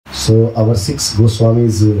So our 6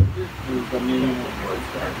 Goswamis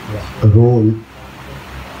role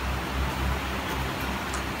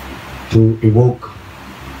to evoke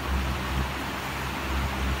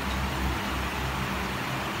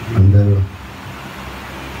and the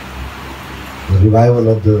revival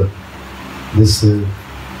of this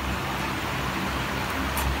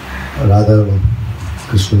Radha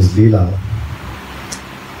Krishna's Leela,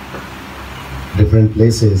 different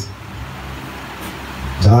places,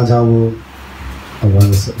 जहाँ जहाँ वो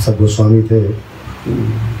हमारे सब गोस्वामी थे,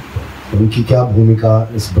 उनकी क्या भूमिका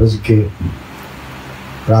इस ब्रज के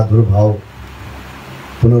प्रादुर्भाव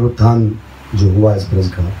पुनरुत्थान जो हुआ इस ब्रज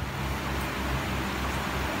का।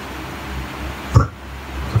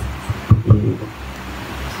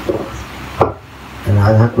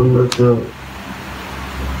 राधा कुंड तो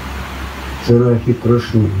श्री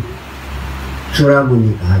कृष्ण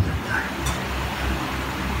चूड़ामणि कहा जाता है।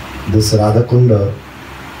 This Radha Kunda,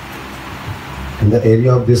 in the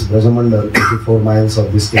area of this Brajamandal, 84 miles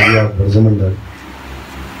of this area of Brajamandal,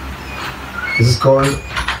 this is called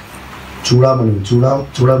Chudamani.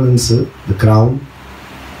 Chuda means the crown,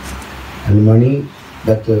 and mani,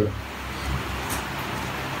 that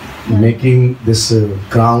making this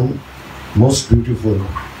crown most beautiful,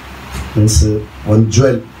 means one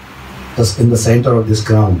jewel just in the center of this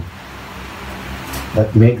crown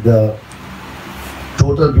that make the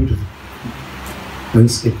total beautiful,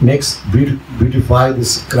 means it makes beautify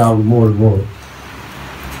this crown more and more.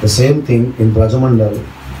 The same thing in Brajamandal,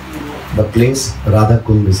 the place Radha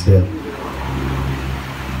Kund is there.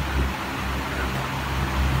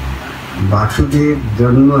 Vasudev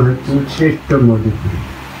जन्म हेतु श्रेष्ठ मधुपुरी।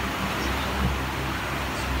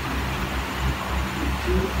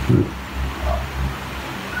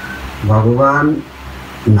 भगवान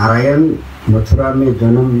नारायण मथुरा में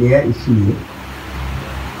जन्म लिया, इसलिए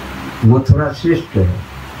मथुरा श्रेष्ठ है।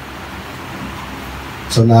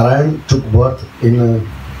 So Narayan took birth in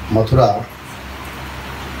Mathura.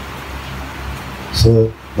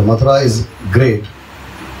 So the Mathura is great.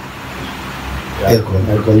 Aircon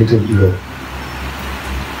little low.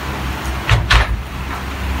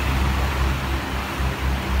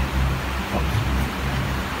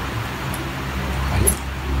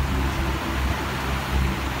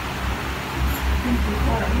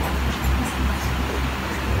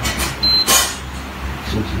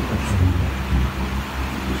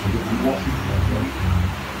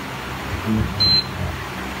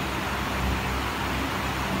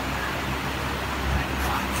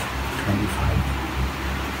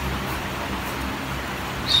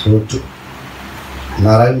 So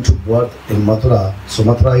Narayan took birth in Mathura. So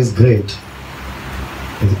Mathura is great.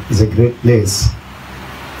 It is a great place.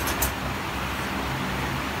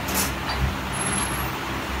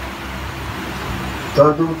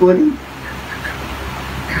 तदुपरि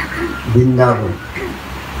वृंदावन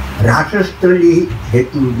रासस्थली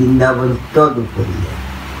हेतु वृंदावन तदुपरि है।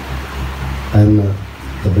 And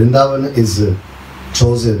the Vrindavan is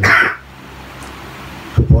chosen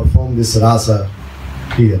to perform this rasa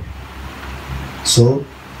here. So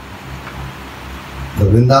the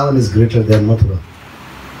Vrindavan is greater than Mathura.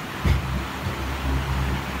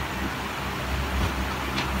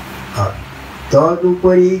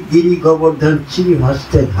 तदुपरि गिरि गोवर्धन श्री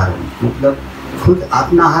हस्ते धारण, मतलब खुद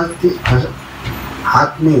अपना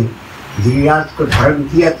हाथ में गिरिराज को धारण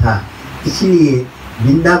किया था, इसलिए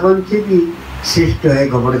वृंदावन से भी श्रेष्ठ है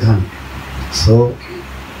Govardhan. So,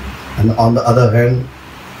 and on the other hand,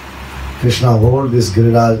 Krishna hold this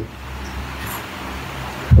Giriraj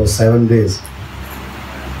for 7 days.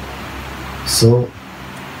 So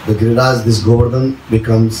the Giriraj, this Govardhan,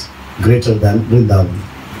 becomes greater than Vrindavan.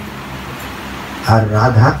 और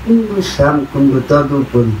राधा कुंड श्याम कुंड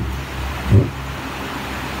तदुपरि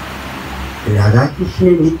राधा कृष्ण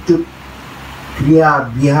नित्य क्रिया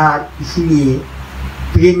विहार, इसलिए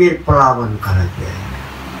प्रेमेर पलावन कहा गया है।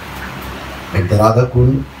 And the Radha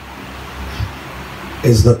Kund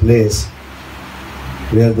is the place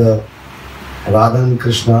where the Radha and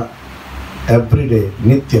Krishna every day,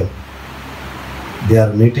 Nitya, they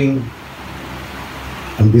are meeting,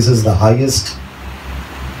 and this is the highest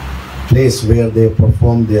place where they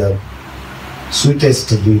perform their sweetest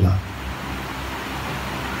Leela.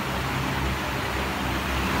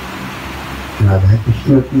 Radha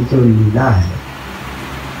Krishna की जो लीला है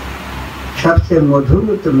सबसे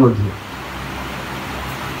मधुर तो मधुर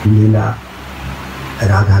लीला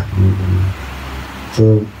राधा कुंड में। So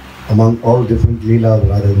among all different Leela of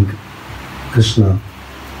Radha and Krishna,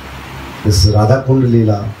 this Radha Kund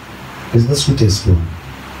Leela is the sweetest one.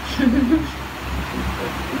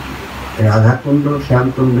 Radha Kund और श्याम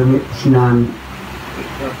कुंड में स्नान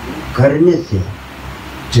करने से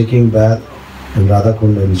taking bath in Radha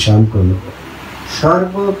Kund and Shyam Kund,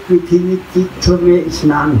 सर्व पृथ्वी तीर्थों में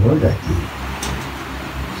स्नान हो जाती है.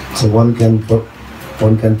 so one can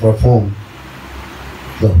perform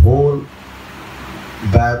the whole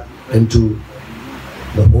bath into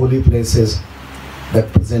the holy places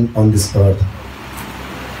that present on this earth.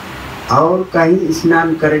 और कहीं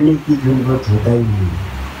स्नान करने की जरूरत होता ही नहीं.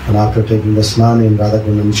 And after taking the snan in Radha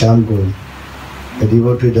Kund and Shyam Kund, the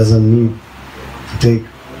devotee doesn't need to take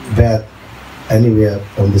bath anywhere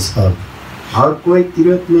on this earth. और कोई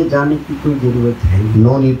तीर्थ में जाने की कोई जरूरत है नहीं.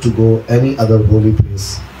 No need to go any other holy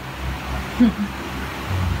place.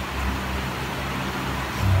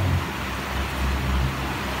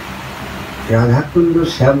 Radha Kund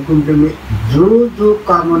Shyam कुंड में जो जो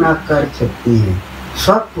कामना कर सकती है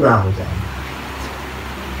सब पूरा हो जाएगा.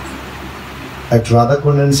 At Radha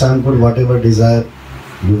Kund and Shyam Kund, whatever desire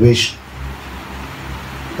you wish,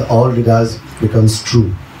 all desires becomes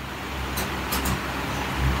true.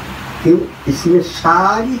 क्यों? इसमें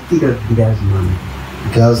सारी तीर्थ विराजमान है.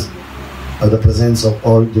 Because of the presence of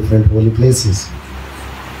all different holy places.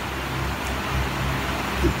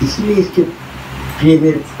 इसलिए इसके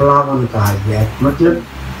प्रेम प्लावन कहा गया है. मतलब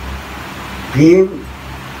प्रेम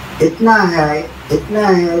इतना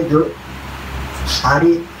है जो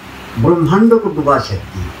सारे ब्रह्मांडों को डुबा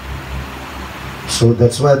सकती है. So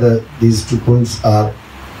that's why these two kunds are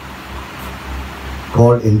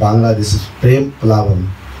called in Bangla, this is Prem Palavan.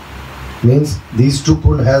 Means these two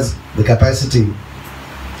kund has the capacity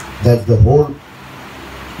that the whole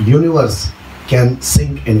universe can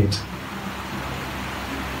sink in it.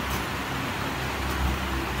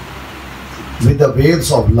 With the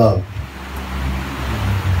waves of love.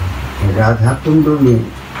 Radha Kund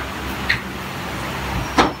में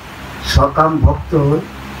सकाम भक्त हो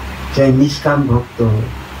चाहे निष्काम भक्त हो.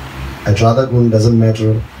 At Radha Kund doesn't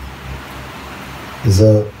matter is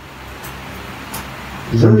a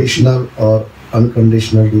conditional or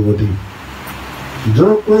unconditional devotee.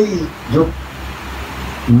 जो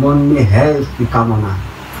मन में है उसकी कामना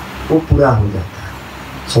वो पूरा हो जाता है.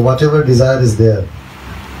 So whatever desire is there,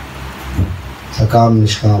 sakam,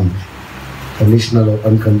 nishkam, conditional or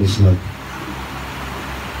unconditional,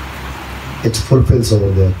 it fulfills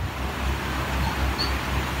over there.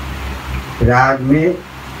 राग में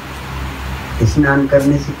स्नान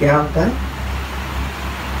करने से क्या होता है?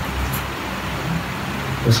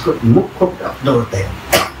 उसको मुख को प्राप्त होता है.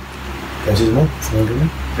 क्या चीज में? स्नान करने?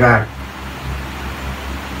 राग.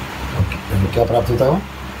 क्या प्राप्त होता है?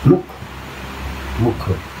 मुख. मुख.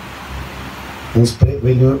 Means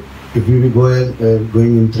if we go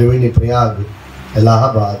going in Triveni, Prayag,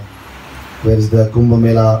 Allahabad, where is the Kumbh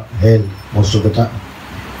Mela held most of the time,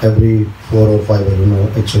 every 4 or 5, I don't know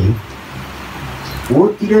actually. वो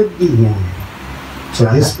तीर्थ भी है. So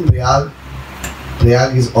this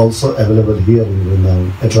Prayag is also available here in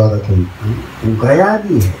Vrindavan at Radha Kund. गया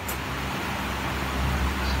भी है.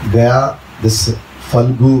 Gaya, this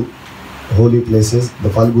Falgu holy places, the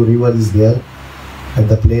Falgu river is there at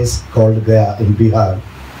the place called Gaya in Bihar.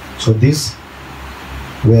 So this,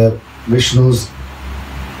 where Vishnu's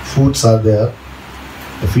foots are there,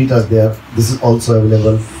 the feet are there, this is also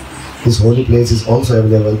available. This holy place is also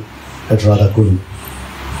available at Radha Kund.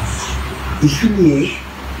 इसलिए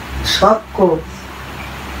सबको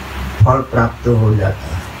फल प्राप्त हो जाता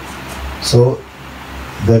है. So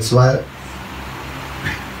that's why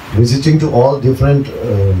visiting to all different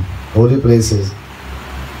holy places,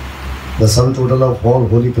 the sum total of all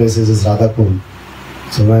holy places is Radha Kund.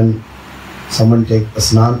 So when someone take a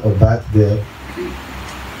snan or bath there,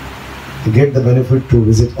 they get the benefit to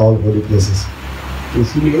visit all holy places.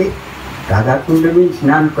 इसलिए राधा कुंड में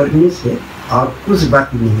स्नान करने से और कुछ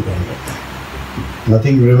बाकी नहीं रह जाता.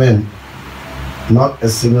 Nothing remains, not a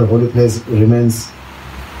single holy place remains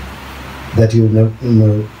that you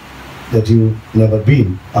never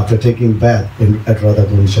been after taking bath at Radha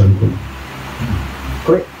Kund, Shyam Kund.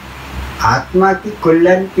 कोई आत्मा की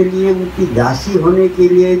कल्याण के लिए उनकी दासी होने के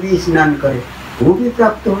लिए भी स्नान करे वो भी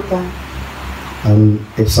प्राप्त होता है. And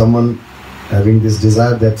if someone having this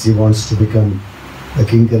desire that he wants to become a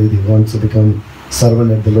kinkari, he wants to become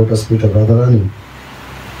servant at the lotus feet of Radharani,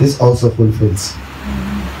 this also fulfills.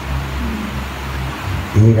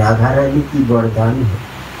 ये राधा रानी की वरदान है.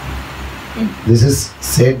 This is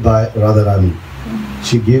said by Radharani.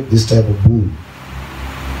 She gave this type of boon.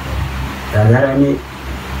 Radha Rani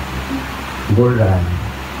बोल रहा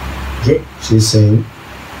है जे She is saying,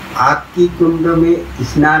 आपकी कुंड में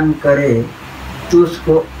स्नान करे तो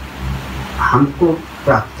उसको हमको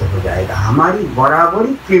प्राप्त हो जाएगा, हमारी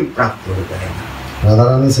बराबरी प्रेम प्राप्त हो जाएगा.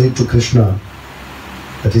 Radharani said to Krishna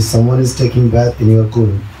that if someone is taking bath in your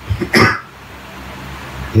kund,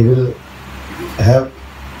 he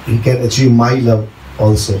can achieve my love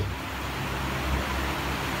also.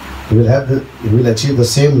 He will achieve the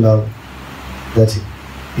same love that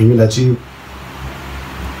he will achieve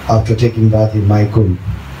after taking bath in my kund.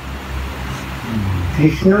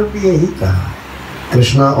 Krishna भी यही कहा है।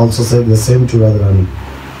 Krishna also said the same to Radharani.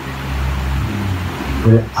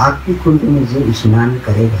 बोले आपकी कुंड में जो स्नान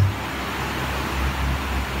करेगा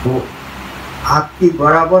वो आपकी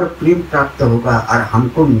बराबर प्रेम प्राप्त होगा और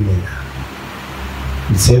हमको मिलेगा।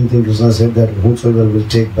 The same thing Krishna said, that whosoever will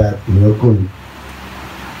take bath in your kund,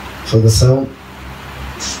 so the same,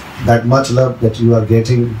 that much love that you are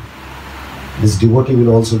getting, this devotee will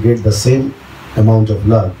also get the same amount of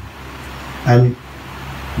love, and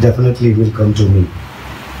definitely he will come to me.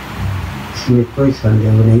 इसमें कोई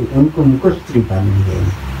संदेह नहीं, उनको मुखस्त्री पानी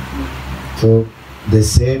देगी। So they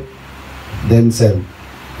said themselves,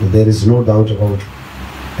 there is no doubt about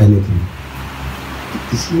anything.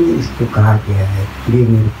 इसलिए इसको कहा गया है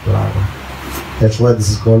प्रेम प्लावन। That's why this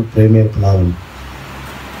is called Premier Plavan.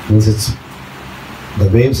 Means it's, the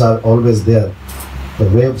waves are always there. The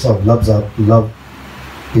waves of love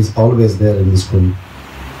is always there in this kund.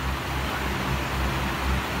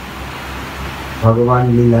 भगवान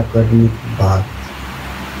लीला करने के बाद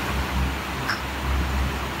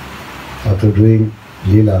After doing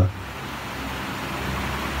Leela,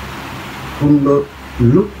 कुंड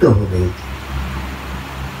लुप्त हो गई थी।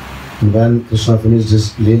 when Krishna finished his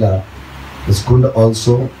Leela, this kund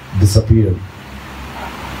also disappeared.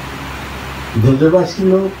 ब्रजवासी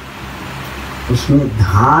लोग उसमें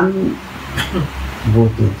धान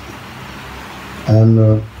बोते थे। And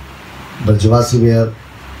Brajavasi were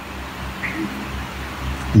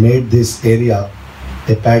made this area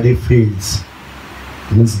a paddy fields.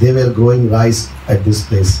 Means they were growing rice at this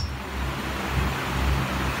place.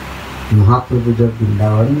 महाप्रभु जब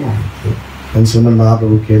वृंदावन में आए थे, When Sriman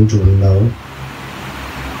Mahaprabhu came to Vrindavan,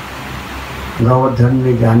 Govardhan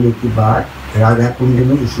में जाने के बाद राधा कुंड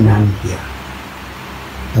में स्नान किया।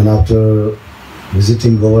 and after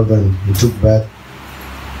visiting Govardhan, he took bath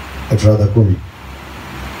at Radha Kund.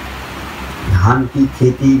 धान की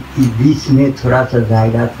खेती की बीच में थोड़ा सा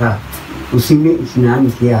जायगा था, उसी में स्नान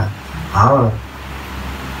किया और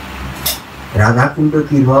राधा कुंड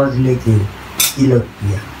की रौज लेके तिलक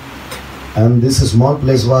किया। And this small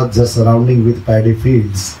place was just surrounding with paddy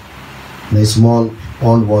fields. The small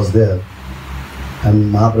pond was there,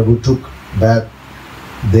 and Mahaprabhu took bath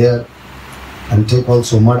there and take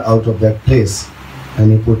also mud out of that place,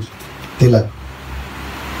 and he put tilak.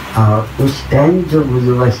 और उस time जो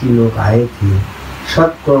ब्रजवासी लोग आए थे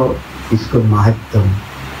सबको इसको महत्व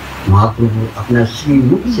महाप्रभु अपना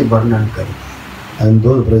श्रीमुख से वर्णन करे। And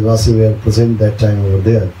those Brajavasi were present that time over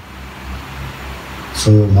there.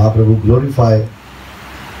 So Mahaprabhu glorified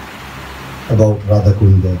about Radha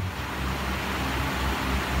Kund there.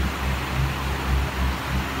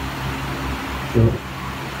 तो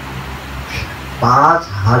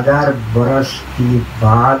 5000 बरस के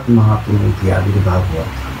बाद महाप्रभु की आविर्भाव हुआ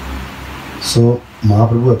था। So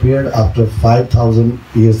Mahaprabhu appeared after 5,000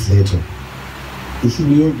 years later.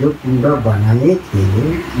 इसलिए जो कुंड बनाए थे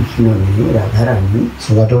कृष्ण ने Radha Rani,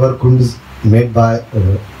 So whatever kunds made by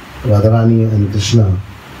Radharani and Krishna,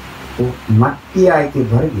 वो मट्टी आए के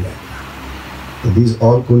भर गया था। these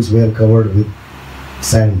all kunds were covered with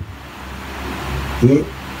sand. ये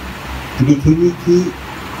पृथ्वी की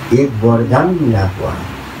एक वरदान मिला हुआ है।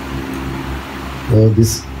 So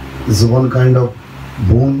this is one kind of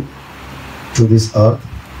boon to this earth.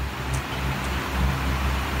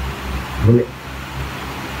 बोले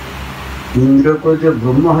इंद्र को जो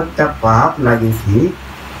ब्रह्म हत्या पाप लगी थी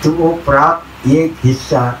तो वो पाप एक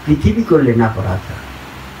हिस्सा पृथ्वी को लेना पड़ा था।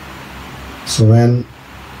 So when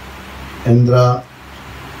Indra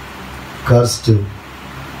cursed,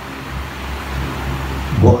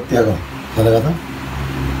 गोहत्यागा क्या लगा था?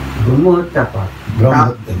 ब्रह्म हत्या पाप, ब्रह्म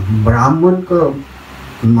हत्या। ब्राह्मण को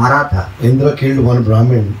मारा था। Indra killed one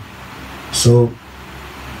Brahmin, so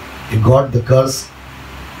he got the curse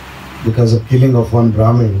because of killing of one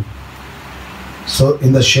Brahmin. So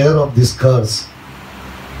in the share of this curse,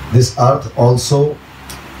 this earth also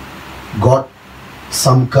got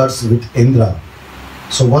some curse with Indra.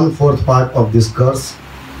 So 1/4 part of this curse,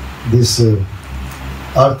 this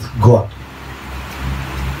earth got.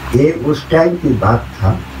 ये उस time की बात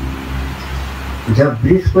था जब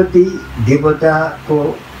बृहस्पति देवता को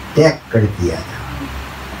त्याग कर दिया था।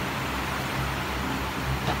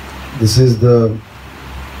 This is the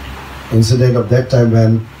incident of that time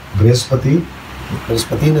when Brihaspati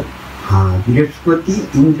ने हाँ, बृहस्पति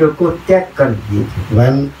इंद्र को त्याग कर दिए थे।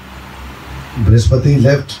 when Brihaspati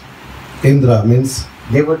left Indra, means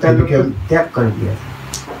देवता he लोग को became, त्याग कर दिया था।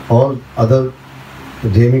 all other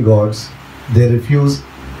demigods, they refuse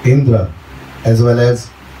Indra, as well as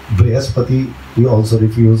Brihaspati, he also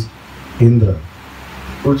refused Indra.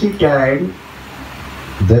 उसी टाइम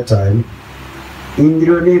That time,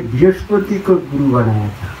 इंद्र ने बृहस्पति को गुरु बनाया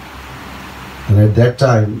था। and at that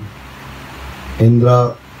time,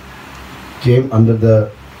 Indra came under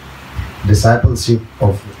the discipleship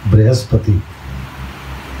of Brihaspati,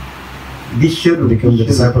 Vishwarup became the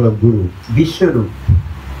disciple of Guru, Vishwarup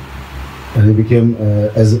and he became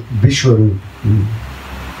as Vishwarup.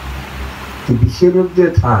 तो विश्वरूप जो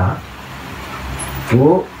था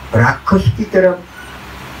वो राक्षस की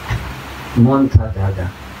तरफ मन था ज्यादा।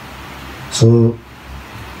 So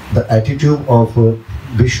the attitude of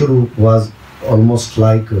Vishwarup was almost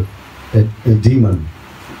like a demon.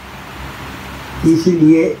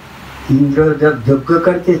 इसीलिए इंद्र जब यज्ञ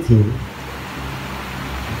करते थे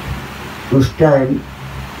उस टाइम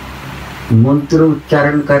मंत्र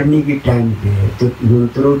उच्चारण करने के टाइम पे तो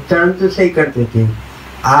मंत्र उच्चारण तो सही करते थे,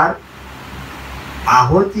 और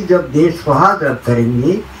आहुति जब दे स्वाहा जब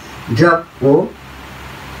करेंगे, जब वो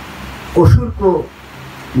असुर को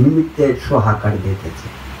निमित्त स्वाहा कर देते थे।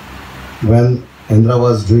 When Indra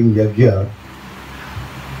was doing yajna,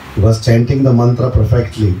 he was chanting the mantra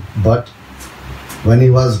perfectly, but when he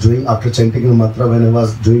was doing, after chanting the mantra, when he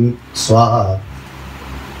was doing swaha,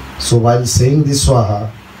 so while saying this swaha,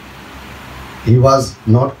 he was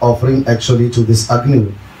not offering actually to this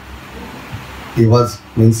Agni. He was,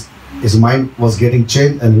 means his mind was getting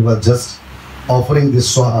changed and he was just offering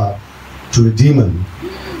this swaha to a demon.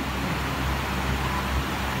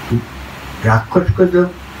 राक्षस को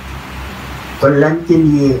जब कल्याण के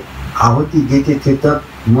लिए आहुति देते थे तब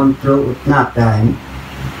मंत्र उतना टाइम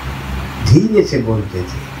धीरे से बोलते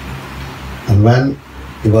थे। And when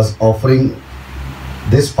he was offering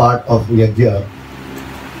this part of yajna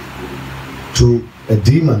to a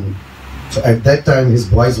demon, so at that time his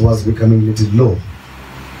voice was becoming little low,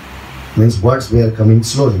 means words were coming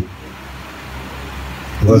slowly.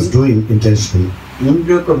 He was doing intentionally.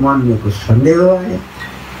 Indra को मन में कुछ संदेह हुआ है,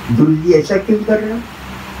 गुरु जी ऐसा क्यों कर रहा,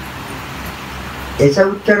 ऐसा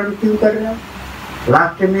उच्चारण क्यों कर रहा,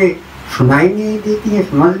 लास्ट में सुनाई नहीं देती है,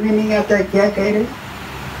 समझ में नहीं आता है क्या कह रहे।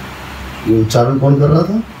 ये उच्चारण कौन कर रहा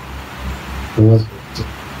था?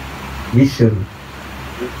 विश्वरूप।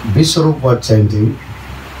 विश्वरूप was chanting.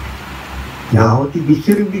 आहुति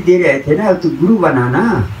विश्वरूप भी दे रहे थे ना, तो गुरु बनाना।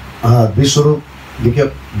 हाँ, विश्वरूप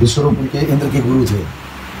के इंद्र के गुरु थे।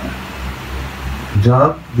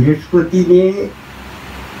 जब बृहस्पति ने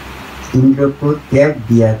इंद्र को त्याग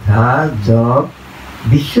दिया था, जब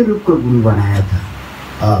विश्वरूप को गुरु बनाया था।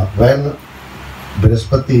 When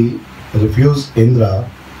Brihaspati refused Indra,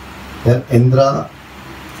 then Indra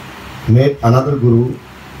made another guru.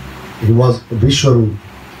 He was Vishwarup,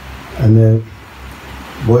 and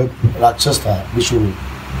वो एक राक्षस था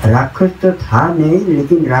विश्वरूप। राक्षस तो था नहीं,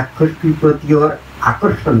 लेकिन राक्षस के प्रति और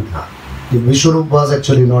आकर्षण था। विश्वरूप was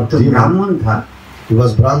actually not तो demon. ब्राह्मण था। He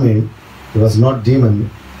was Brahmin. He was not demon,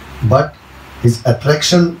 but his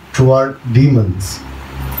attraction toward demons.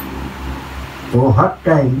 वो हर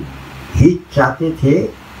टाइम ही चाहते थे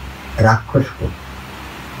राक्षस को।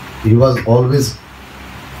 He was always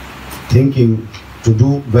thinking to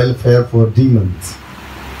do welfare for demons.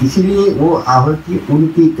 इसलिए वो आहुति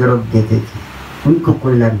उनकी तरफ देते थे, उनको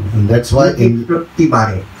कल्याण में। And that's why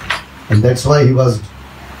बारे। that's why he was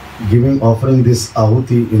offering this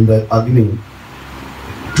ahuti in the Agni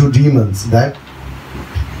to demons, that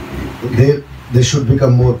they should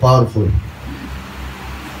become more powerful.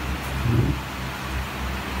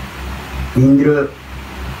 Indra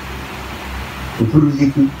गुरु जी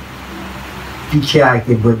की पीछे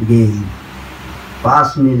आके बढ़ गई,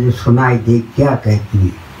 पास में जो सुनाई दे क्या कहती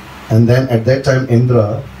है। And then at that time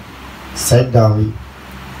Indra sat down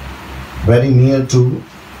very near to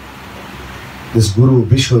this Guru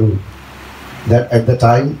Vishwarup, that at the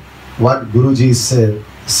time what Guruji is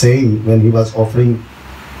saying when he was offering,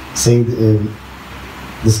 saying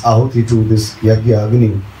this ahuti to this yajna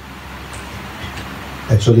Agni,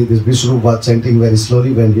 actually this Vishwarup was chanting very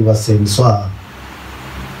slowly when he was saying Swaha.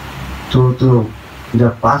 तो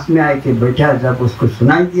जब पास में आके बैठा, जब उसको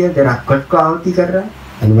सुनाई दिया जरा कट को आहुति कर रहा है।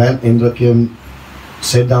 And when Indra came,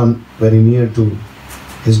 sat down very near to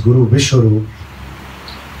his Guru Vishwarup,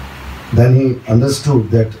 then he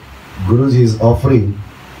understood that Guruji is offering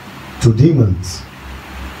to demons.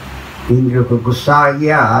 Indra को गुस्सा आ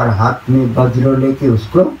गया और हाथ में वज्र लेके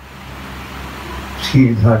उसको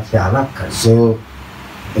सिर धड़ से अलग कर। So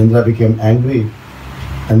Indra became angry,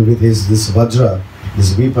 and with this vajra,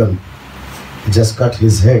 this weapon, he just cut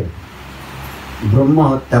his head. ब्रह्म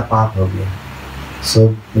हत्या पाप हो गया।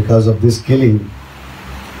 So because of this killing,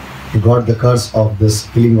 he got the curse of this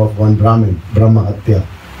killing of one Brahmin, Brahma Hatya.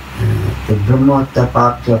 तो ब्रह्म हत्या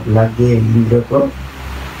पाप जब लग गए इंद्र को,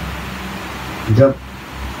 जब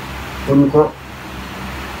उनको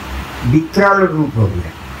विकराल रूप हो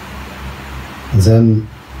गया, Then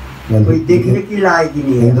when कोई देखने की लायक ही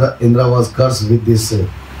नहीं है। Indra was cursed with this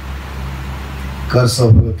curse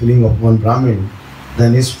of killing of one Brahmin,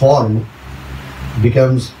 then his form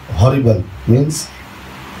becomes horrible. Means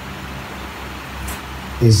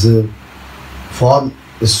his form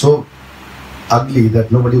is so ugly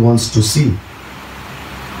that nobody wants to see.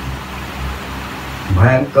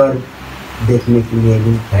 भयंकर देखने के लिए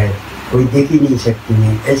रूप है, कोई देख ही नहीं सकती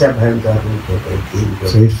है, ऐसा भयंकर रूप है कोई।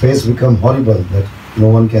 So his face become horrible that no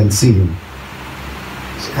one can see him.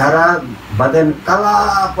 सारा बदन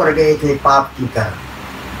काला पड़ गए थे पाप की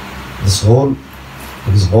कारण।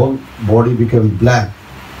 His whole body became black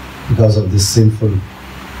because of this sinful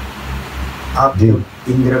deed.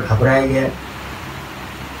 Indra घबराए गए।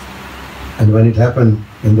 And when it happened,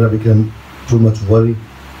 Indra became too much worried.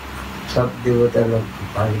 सब देवता लोग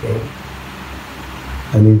भाग गए।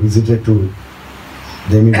 And he visited to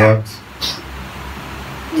demigods.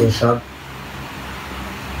 Keshav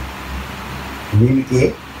मिल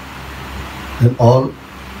के And all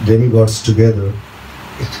demigods together,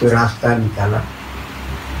 इसको रास्ता निकाला।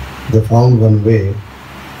 they found one way.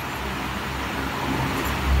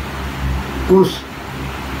 उस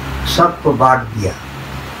सबको बांट दिया,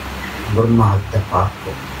 ब्रह्मा हत्या पाप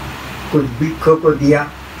को, कुछ वृक्षों को दिया,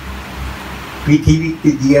 पृथ्वी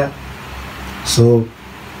को दिया। So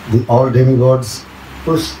all demigods,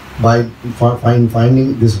 उस by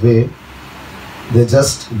finding this way, they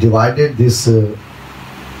just divided this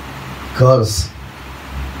curse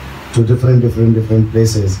to different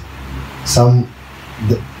places. Some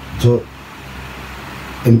so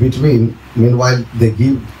in between, meanwhile they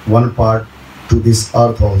give one part to this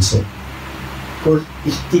earth also. कुछ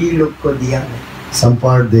स्त्री लोग को दिया, Some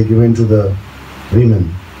part they given to the women.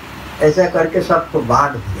 ऐसा करके सबको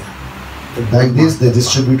बांट दिया। Like this, they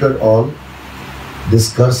distributed all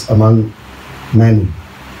this curse among many.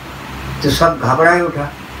 तो सब घबराए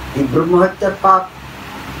उठा, ये ब्रह्म हत्या पाप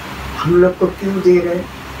हम लोग को क्यों दे रहे?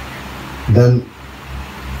 Then,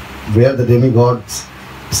 where the demigods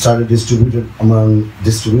started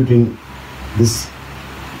distributing this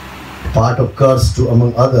part of curse to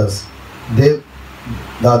among others, the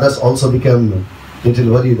others also became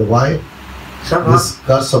little worried. Why this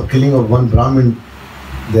curse of killing of one Brahmin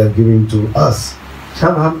they are giving to us?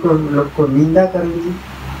 सब हमको लोग को निंदा करेंगे।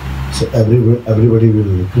 So everybody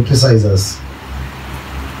will criticize us.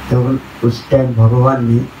 तो उस time भगवान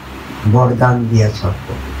ने वरदान दिया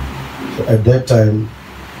सबको। So at that time,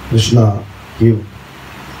 Krishna gave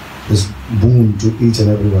this boon to each and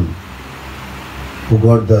everyone who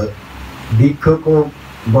got the. वृक्ष को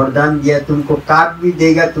वरदान दिया, तुमको काट भी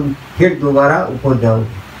देगा, तुम फिर दोबारा ऊपर जाओगे।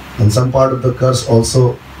 And some part of the curse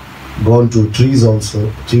also gone to trees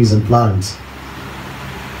also, trees and plants.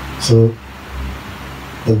 So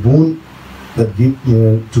the boon that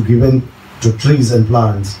given to trees and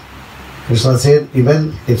plants, Krishna said,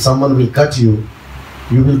 even if someone will cut you,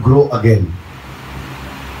 you will grow again.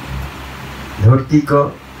 धरती को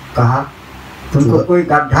कहा, तुमको कोई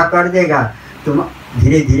गड्ढा कर देगा, तुम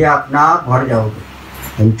धीरे धीरे अपना आप भर जाओगे।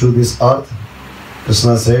 And to this earth,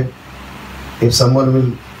 Krishna said, if someone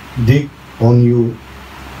will dig on you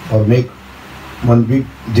or make one big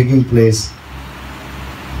digging place,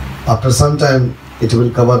 after some time it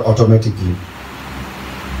will cover automatically.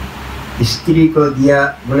 स्त्री को दिया,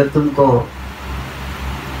 बोले तुमको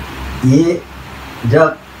ये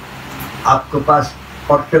जब आपके पास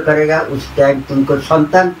पट्ट करेगा उस टाइम तुमको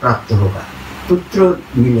संतान प्राप्त होगा, पुत्र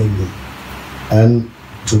मिलेंगे। And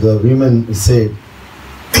to the women he said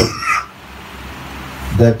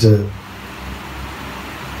that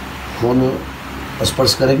कौन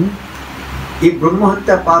स्पर्श करेंगे? ये ब्रह्म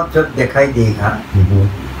हत्या पाप जब दिखाई देगा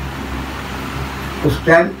उस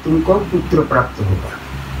टाइम तुमको पुत्र प्राप्त होगा।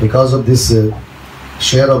 Because of this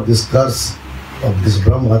share of this curse of this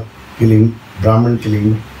Brahman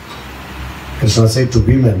killing, Krishna said to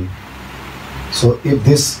women, so if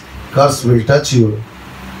this curse will touch you,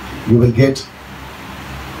 you will get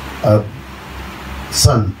a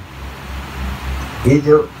son. ये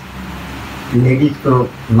जो लेडीज को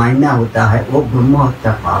मायना होता है वो ब्रह्म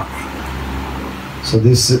हत्या पाप है। So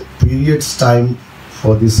this period's time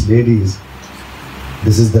for these ladies,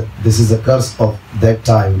 this is the curse of that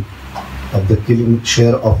time of the killing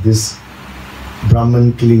share of this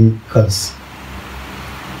Brahman killing curse.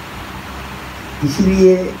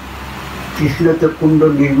 इसलिए कृष्ण तो कुंड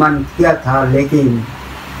निर्माण किया था, लेकिन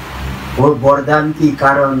वो वरदान के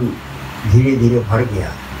कारण धीरे धीरे भर गया।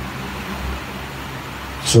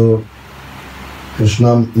 So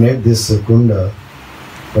Krishna made this kunda,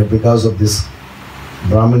 but because of this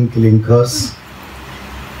Brahmin killing curse,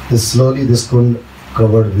 slowly this kund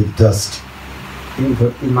covered with dust. ये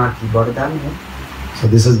धरती माँ की वरदान है। So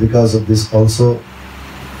this is because of this also,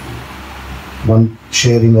 one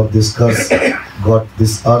sharing of this curse got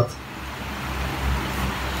this earth.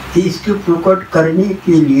 इसको प्रकट करने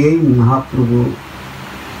के लिए महाप्रभु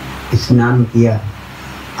स्नान किया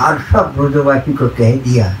और सब ब्रजवासी को कह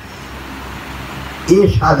दिया ये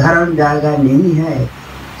साधारण जगह नहीं है,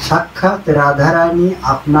 साक्षात राधा रानी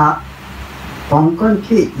अपना कंकण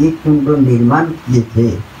से ये कुंड निर्माण किए थे।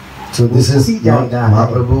 So this is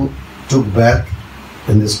Mahaprabhu took bath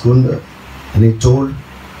in this kunda and he told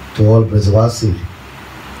to all Brajavasi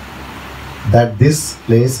that this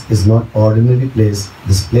place is not ordinary place.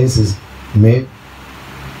 This place is made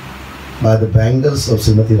by the bangles of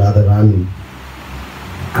Srimati Radharani.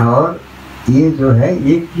 और ये जो है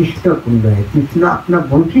ये कृष्ण कुंड है, कृष्ण अपना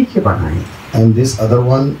बंशी से बनाए। And this other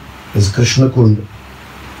one is Krishna Kund.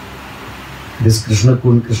 This Krishna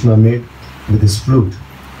Kund Krishna made with his flute.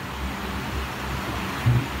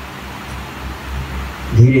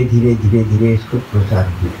 धीरे धीरे धीरे धीरे इसको प्रचार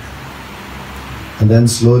हुआ। And then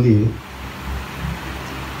slowly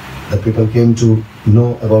the people came to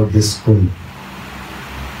know about this kund.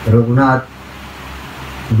 Raghunath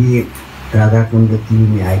भी राधा कुंड तीर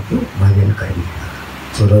में आए थे भजन करने।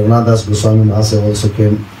 So Raghunath Das Goswami Mahasaya also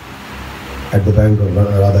came at the bank of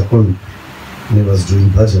Radha Kund and he was doing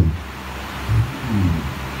bhajan.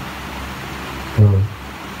 तो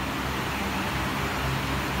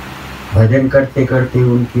भजन करते करते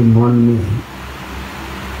उनके मन में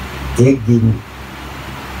एक दिन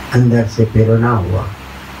अंदर से प्रेरणा हुआ।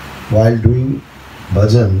 While doing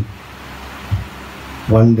bhajan,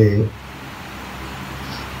 one day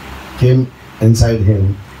came inside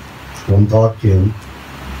him, one thought came,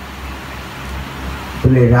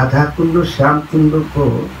 बोले राधा कुंड श्याम कुंड को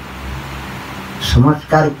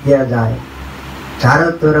चमत्कार किया जाए,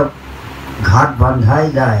 चारों तरफ घाट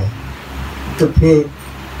बांधाए जाए तो फिर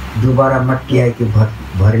दोबारा मट्टी आके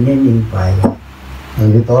भरने नहीं पाएगा।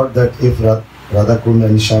 and he thought that if Radha Kund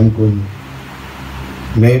and Shyam Kund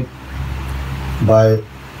made by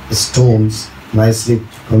stones nicely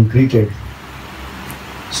concreted,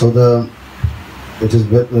 so the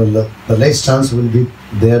less chance will be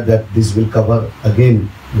there that this will cover again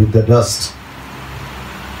with the dust.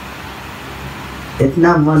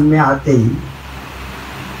 इतना मन में आते ही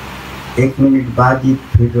एक मिनट बाद ही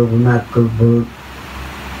फिर रघुनाथ को बहुत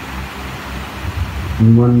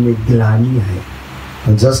मन में गिलानी है।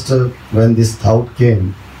 And just when this thought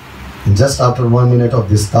came, and just after 1 minute of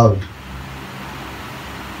this thought,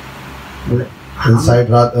 inside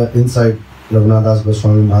Raghunath Das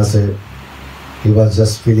Goswami Mahasaya, he was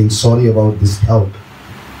just feeling sorry about this thought.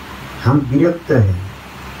 हम विरक्त हैं।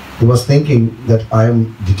 He was thinking that I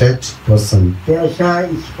am detached person. पैसा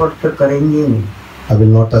स्पर्श करेंगे नहीं I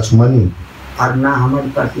will not touch money. और ना हमारे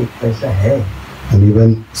पास एक पैसा है। And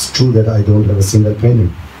even it's true that I don't have a single penny.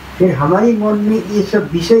 फिर हमारे मन में ये सब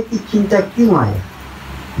विषय की चिंता क्यों आया?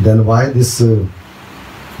 Then why this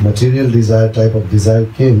material desire, type of desire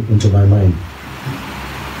came into my mind?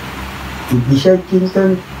 विषय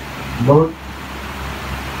चिंतन बहुत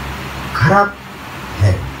खराब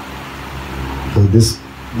है। So this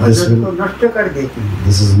भजन को will, नष्ट कर देती है।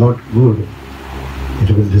 this is not good.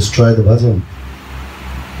 It will destroy the bhajan.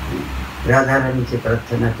 Radha Rani से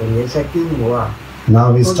प्रार्थना करिए ऐसा क्यों हुआ?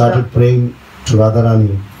 Now we started praying to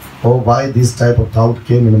Radharani. Oh, why this type of thought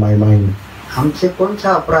came in my mind? हमसे कौन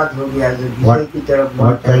सा अपराध हो गया जो विषय की तरफ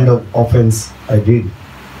What kind of offense I did?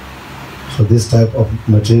 So this type of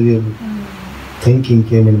material thinking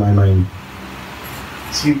came in my mind.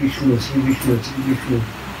 Shri Vishnu Shri Vishnu Shri Vishnu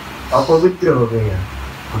अपवित्र हो गया।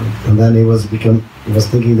 And then he was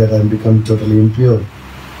thinking that I am become totally impure.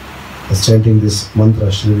 Was chanting this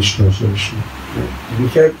mantra, Shri Vishnu, Shri Vishnu.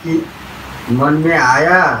 विषय की मन में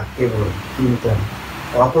आया केवल चिंतन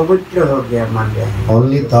अपवित्र हो गया मान गया।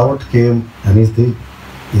 Only thought came and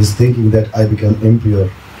he's thinking that I become impure.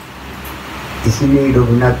 इसीलिए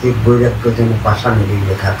रघुनाथ एक वैराग्य जन पाषाण नहीं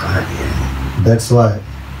लिखा कहा दिया है। That's why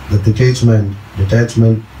the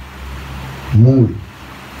detachment mood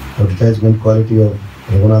or detachment quality of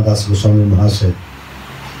Raghunath Das Goswami Mahasaya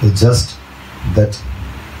is just that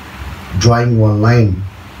drawing one line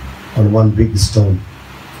on one big stone.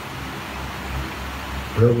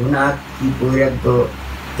 Raghunath की वैराग्य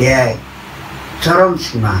त्याग चरम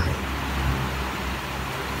सीमा है।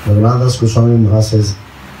 Raghunath Das Goswami Mahasaya's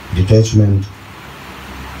detachment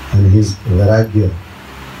and his vairagya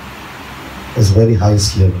is very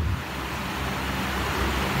highest level.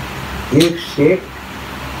 एक सेठ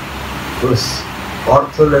उस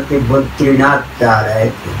औरतों के बद्रीनाथ जा रहे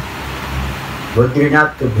थे,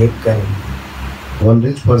 बद्रीनाथ को भेंट करेंगे। One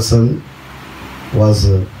rich person was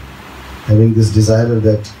having this desire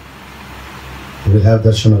that he will have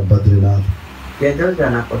darshan of Badrinath. पैदल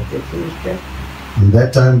जाना पड़ते थे उस time. In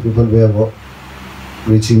that time, people were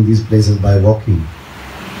reaching these places by walking.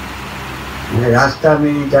 रास्ता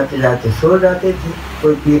में जाते जाते सो जाते थे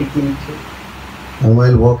कोई पेड़ के नीचे। And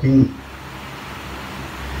while walking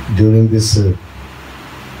during this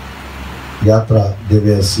yatra, they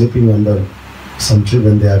were sleeping under some tree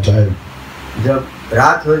when they are tired. जब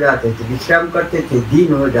रात हो जाते थे विश्राम करते थे,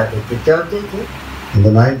 दिन हो जाते थे चलते थे। In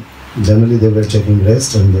the night, generally they were taking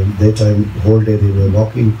rest, and in the daytime, whole day they were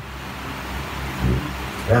walking.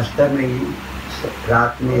 रास्ता में ही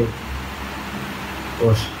रात में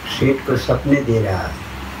उस सेठ को सपने दे रहा है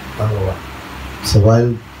भगवान। So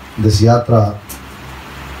while this yatra,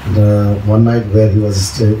 one night where he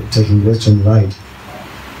was taking rest in the night,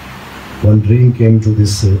 one dream came to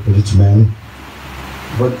this rich man.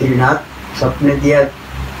 Badrinath सपने दिया,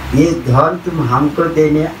 ये धन तुम हमको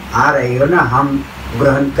देने आ रहे हो ना, हम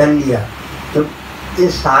ग्रहण कर लिया, तो ये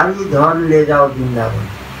सारी धन ले जाओ Vrindavan.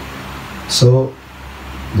 So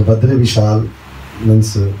the Badri Vishal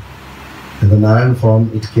means in the Narayan form,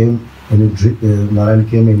 it came in a Narayan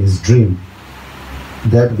came in his dream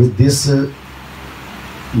that with this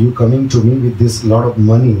you coming to me with this lot of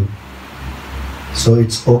money, so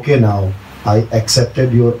it's okay now. I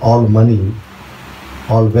accepted your all money,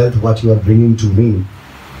 all wealth what you are bringing to me.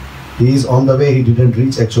 He is on the way. He didn't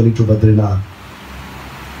reach actually to Badrinath.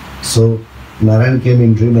 So Narayan came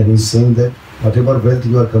in dream and he's saying that whatever wealth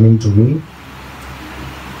you are coming to me,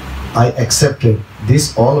 I accepted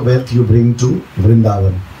this all wealth you bring to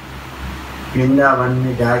Vrindavan. Vrindavan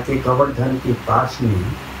में जाके गोवर्धन के पास में,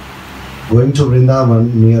 Going to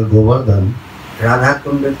Vrindavan near Govardhan, Radha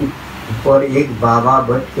Kund के ऊपर एक बाबा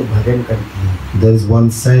बैठ के भजन करते हैं। there is one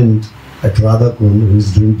saint at Radha Kund who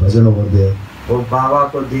is doing bhajan over there. वो बाबा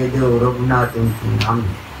को दे दो, रघुनाथ उनके नाम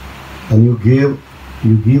है। And you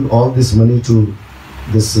give all this money to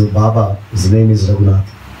this Baba. His name is Raghunath.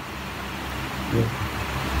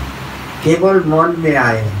 केवल मन में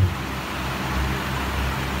आए हैं,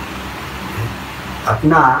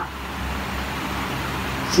 अपना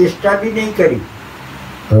चेष्टा भी नहीं करी।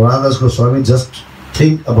 Raghunath Goswami just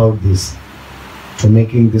think about this, to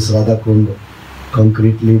making this Radha Kund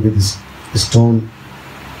concretely with this stone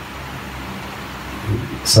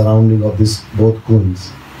surrounding of this both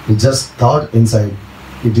kunds. He just thought inside.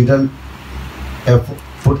 He didn't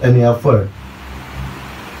put any effort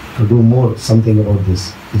to do more something about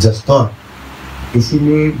this. He just thought.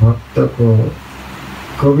 इसीलिए भक्त को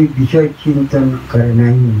कभी विषय चिंतन करना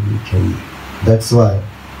ही नहीं चाहिए। That's why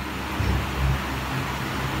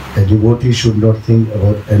a devotee should not think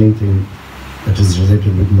about anything that is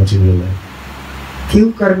related with material life.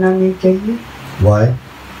 क्यों करना नहीं चाहिए? Why?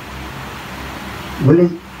 बोले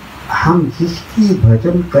हम जिसकी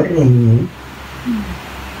भजन कर रहे हैं,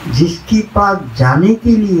 जिसके पास जाने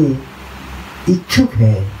के लिए इच्छुक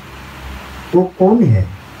है, वो कौन है?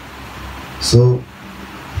 So,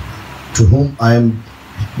 to whom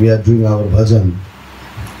we are doing our bhajan,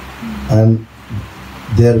 and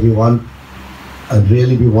there we want, and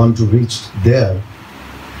really we want to reach there.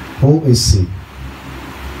 Who is she?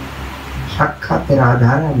 साक्षात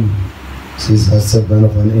Radharani. She is herself one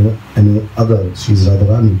of any other. She is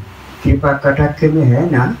Radharani. कृपा कटाक्ष में है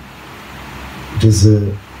ना? It is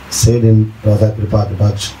said in Radha Kripa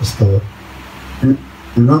Kataksh Astava.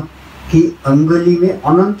 न कि अंगुली में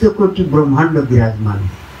अनंत कोटि ब्रह्मांड विराजमान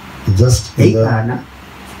है। Just यही कहा ना?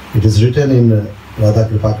 it is written in Radha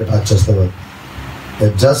Kripa Kataksh Astava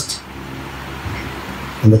that just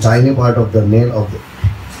in the tiny part of the nail of the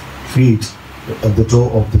feet, of the toe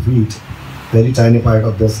of the feet, very tiny part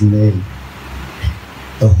of this nail,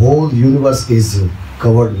 the whole universe is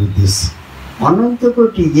covered with this. अनंत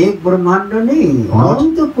कोटि, एक ब्रह्मांड नहीं,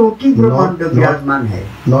 अनंत कोटि ब्रह्मांड विराजमान है।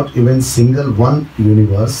 Not even single one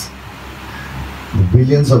universe. The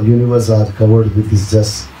billions of universe are covered with this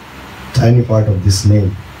just tiny part of this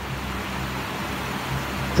nail.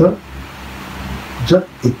 तो जब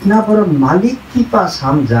इतना बड़ा मालिक के पास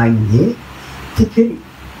हम जाएंगे, तो फिर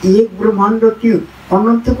एक ब्रह्मांड की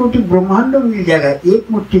अनंत कोटि ब्रह्मांड मिल जाएगा।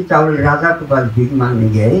 एक मुट्ठी चावल राजा के पास भीख मांगने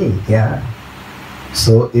गए क्या?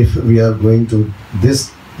 So if we are going to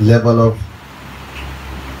this level of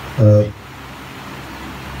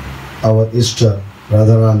our Ishta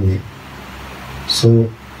Radharani, so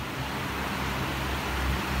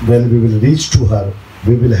when we will reach to her,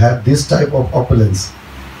 we will have this type of opulence,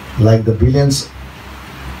 like the billions,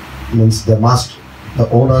 means the master, the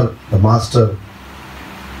owner, the master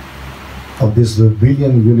of this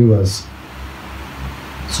billion universe.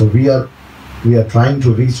 So we are trying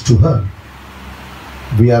to reach to her.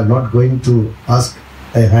 We are not going to ask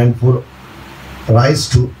a handful rice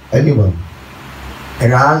to anyone.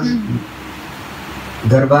 राज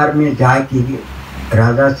दरबार में जाए कि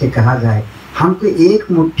राजा से कहा जाए हमको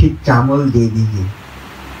एक मुट्ठी चावल दे दीजिए.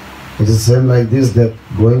 It is same like this, that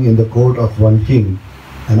going in the court of one king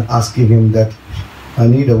and asking him that I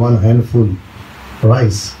need a one handful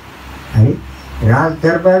rice. अरे राज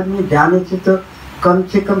दरबार में जाने से तो कम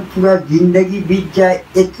से कम पूरा जिंदगी बीत जाए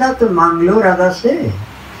इतना तो मांग लो राजा से.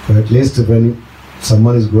 So at least when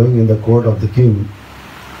someone is going in the court of the king,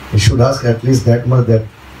 he should ask at least that much, that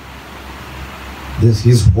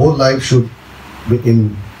his whole life should be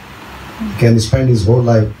can spend his whole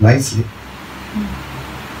life nicely.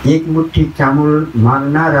 एक मुट्ठी चावल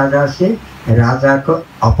मांगना राजा से राजा को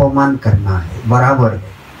अपमान करना है, बराबर है.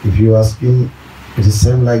 If you ask him, it is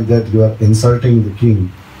same like that you are insulting the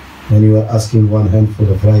king when you are asking one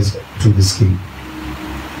handful of rice to this king.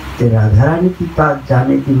 तो राधा रानी के पास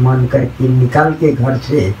जाने की मन करके निकाल के घर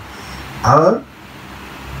से और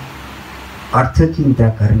अर्थ चिंता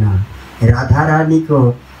करना, राधा रानी को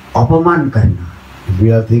अपमान करना. If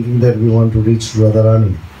we are thinking that we want to reach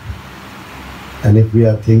Radharani, and if we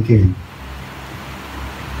are thinking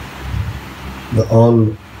the all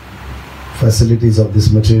facilities of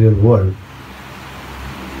this material world,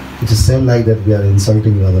 it is same like that we are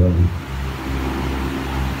insulting Radharani.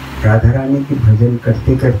 Radha Rani की भजन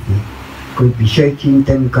करते करते कोई विषय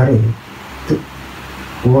चिंतन करे तो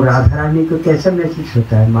वो राधा रानी को कैसा महसूस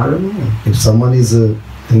होता है मालूम है? If someone is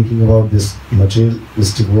thinking about this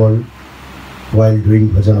materialistic world while doing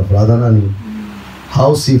bhajan of Radharani,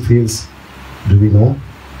 how she feels, do we know?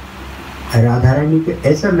 Radha Rani को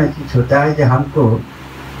ऐसा महसूस होता है कि हमको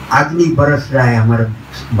अग्नि बरस रहा है हमारे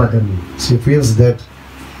बदन में. She feels that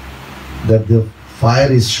the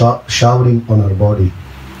fire is showering on her body.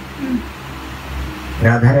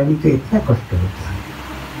 Radha Rani को इतना कष्ट होता है.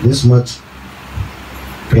 This much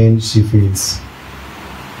pain she feels.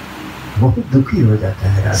 बहुत दुखी हो जाता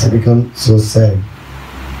है Radha. She becomes so sad.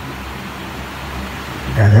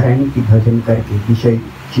 Radha Rani की भजन करके विषय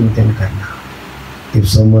चिंतन करना. If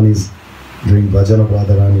someone is doing bhajan of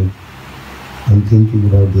Radharani and thinking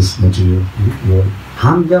about this material world,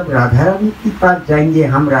 हम जब राधा रानी के पास जाएंगे,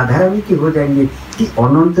 हम राधा रानी के हो जाएंगे कि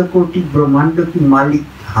अनंत कोटि ब्रह्मांड की मालिक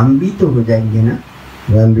हम भी तो हो जाएंगे ना.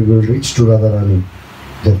 when we will reach to Radharani,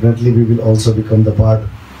 definitely we will also become the part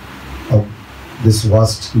of this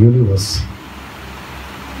vast universe.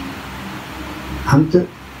 हम तो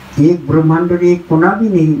एक ब्रह्मांड और एक कोना भी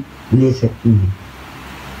नहीं ले सकते हैं.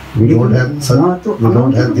 We don't have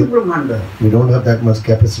ब्रह्मांड. We don't have that much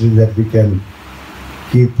capacity that we can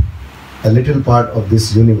keep a little part of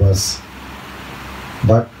this universe.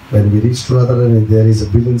 But when we reach to Radharani, there is a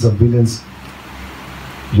billions of billions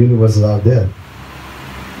universes out there.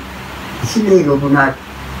 इसलिए रघुनाथ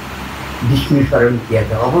विष्णु शरण किया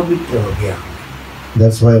था, अपवित्र हो गया.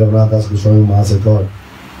 That's why Raghunath Goswami Mahasaya thought,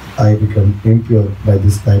 I become impure by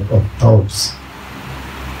this type of thoughts.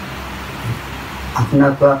 अपना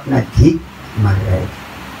को अपना ठीक मार रहा है,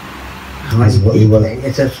 हमारी ठीक है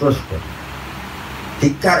ऐसा सोच कर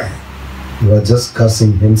ठीक कर है. He was just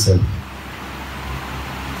cursing himself.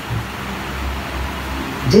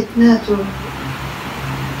 जितना तो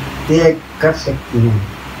त्याग कर सकती हैं,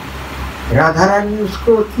 राधा रानी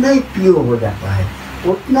उसको उतना ही प्रिय हो जाता है.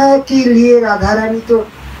 उतना के लिए राधा रानी तो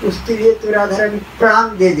उसके लिए तो राधा रानी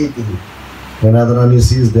प्राण दे देती है. When Radharani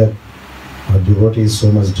sees that her devotee is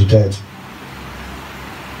so much detached,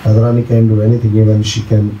 Radharani can do anything, even she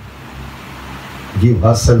can give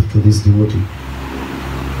herself to this devotee.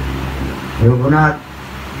 Raghunath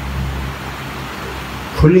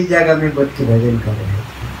खुली जगह में बैठ के भजन कर रहे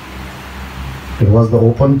थे. It was the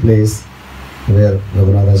open place where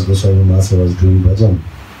Raghunath Goswami Mahasaya was doing bhajan.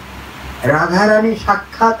 Radha Rani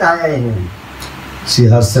साक्षात आए हैं. She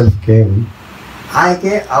herself came. आए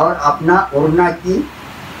के और अपना ओढ़ना की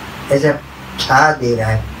ऐसा छा दे रहा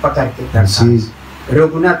है, पकड़ के करता है.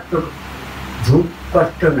 रघुनाथ को धूप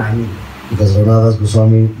कष्ट नहीं. Because Raghunath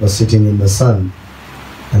Goswami was sitting in the sun,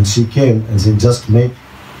 and she came and she just made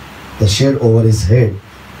the shade over his head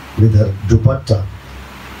with her dupatta.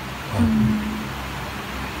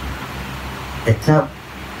 अच्छा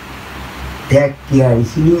त्याग किया,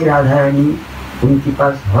 इसलिए राधा रानी उनके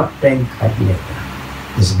पास हर टाइम खाती रहता है.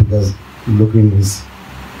 Just because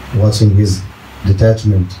watching his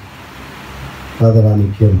detachment,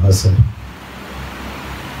 Radharani came herself.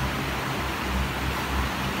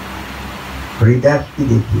 Haridas की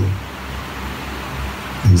देखिए,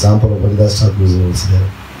 Example of Haridas Thakur is also there.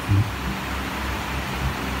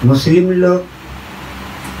 मुस्लिम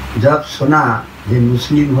लोग जब सुना कि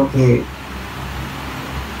मुस्लिम होके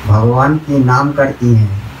भगवान के नाम करती हैं,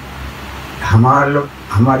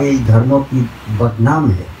 हमारे धर्मों की बदनाम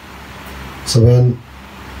है। So when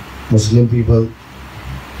Muslim people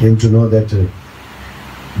came to know that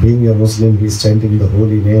being a Muslim, he is chanting the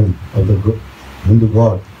holy name of the Hindu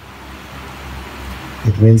God,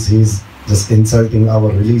 it means he is just insulting our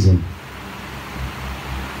religion.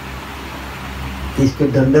 इसको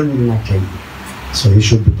दंड मिलना चाहिए। So he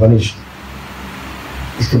should be punished.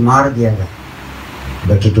 इसको मार दिया जाए।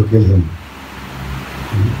 Better to kill him.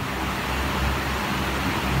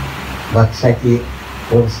 बादशाह की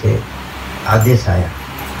ओर से आदेश आया।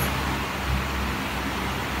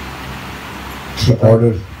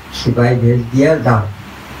 सिपाही भेज दिया था,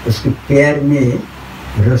 उसके पैर में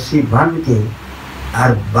रस्सी बांध के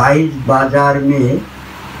और 22 बाजार में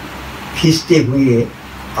खींचते हुए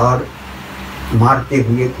और मारते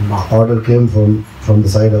हुए घुमा। Order came from the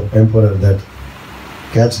side of emperor that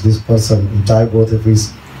catch this person and tie both of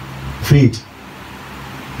his feet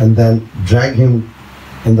and then drag him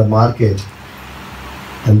in the market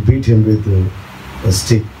and beat him with a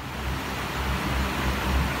stick.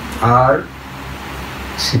 और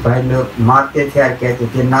सिपाही लोग मारते थे और कहते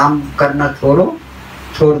थे नाम करना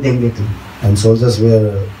छोड़ देंगे तुम। And soldiers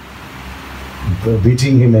were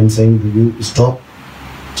beating him and saying, you stop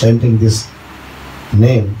chanting this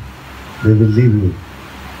name, we will leave you.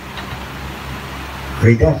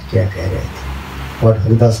 Haridas क्या कह रहे थे? What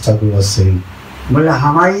Haridas Thakur was saying. बोला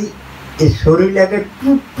हमारी छोरी लगे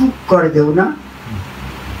टूक टूक कर दो ना,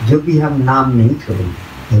 जो भी हम नाम नहीं छोड़ेंगे।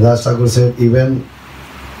 Haridas Thakur said, even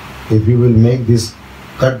if you will make this,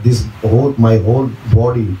 cut this my whole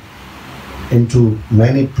body into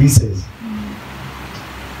many pieces,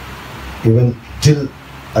 even till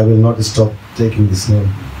I will not stop taking this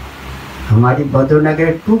name. हमारी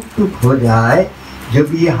बदोनगर टूक टूक हो जाए, जब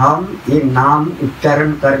भी हम ये नाम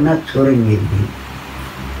उच्चारण करना छोड़ेंगे भी।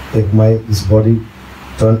 If this body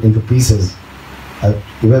turn into pieces,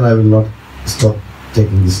 even I will not stop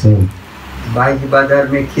taking this name. 22 बाजार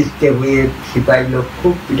में खींचते हुए सिपाही लोग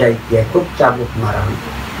खूब पिटाई किया, खूब चाबुक मारा,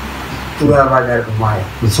 पूरा बाजार घुमाया।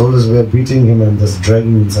 The soldiers were beating him and just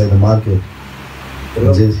dragging him inside the market.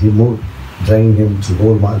 And he moved, dragging him to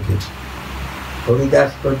whole market.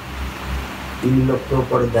 Haridas को इन लोगों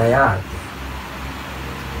पर दया आ गया।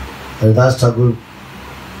 Haridas Thakur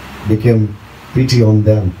became pity on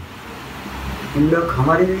them. इन लोग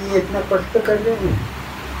हमारे लिए इतना कष्ट कर रहे हैं।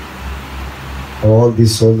 All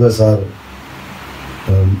these soldiers are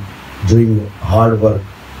doing hard work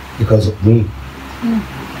because of me.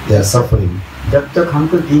 They are suffering. जब तक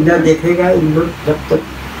हमको जिंदा देखेगा इन लोग, जब तक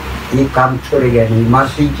ये काम छोड़ेगा नहीं,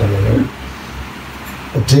 मारते ही चलेगा।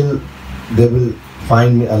 Till they will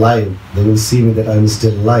find me alive, they will see me that I am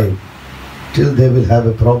still alive. Till they will have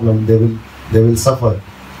a problem, they will suffer.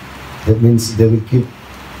 That means they will keep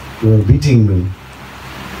beating me.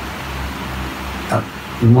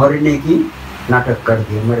 मरने की नाटक कर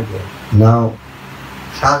दिया, मर गया। Now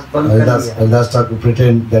सांस बंद कर दिया। Haridas Thakur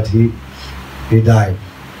pretend that he died.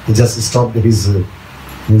 He just stopped his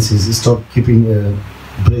means he stopped keeping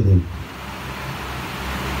breathing.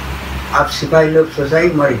 अब सिपाही लोग सोचा ही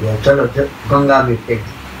मर गया, चलो गंगा में फेंक।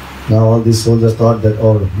 Now all these soldiers thought that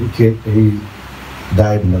he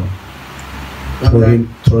died now.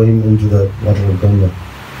 Throw him into the water of Ganga.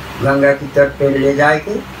 Ganga की तट पे ले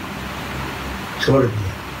जाके छोड़ दिया।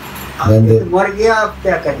 Then they, मर गया, अब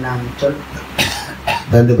क्या करना है, चलो।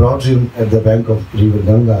 Then they brought him at the bank of river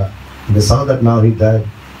Ganga. And they saw that now he died.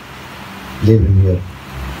 Leave him here.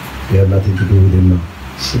 We have nothing to do with him now.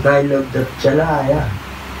 सिपाही लोग जब चला आया,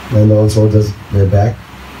 Then all soldiers were back.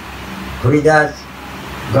 Haridas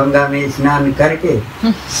Ganga में स्नान करके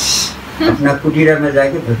अपना कुटीरा में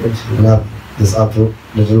जाके भजन शुरू। Now, this after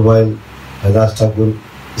little while, Haridas Thakur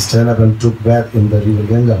stand up and took bath in the river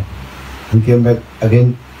Ganga and came back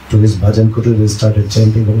again to his bhajan kutir and started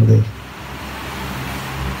chanting over there.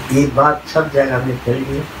 ये बात सब जगह में फैल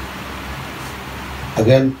गई।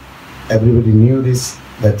 Again, everybody knew this,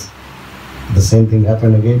 that the same thing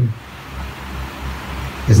happened again.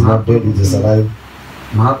 He's not dead, he's just alive.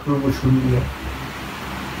 महाप्रभु सुन लिया।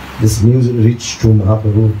 This news reached to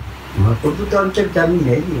Mahaprabhu. महाप्रभु तो अंतर्यामी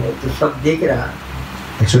है ही है, तो सब देख रहा।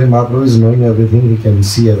 Actually, Mahaprabhu is knowing everything, he can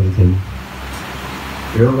see everything.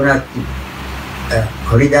 Raghunath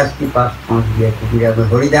Haridas के पास पहुंच गया कुटीरा में।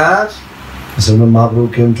 Haridas, So when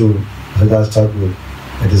Mahaprabhu came to Haridas Thakur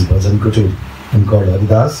at his bhajan kutir and called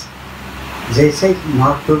Haridas, जैसे ही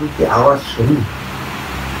महाप्रभु की आवाज सुनी,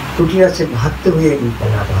 कुटीरा से भागते हुए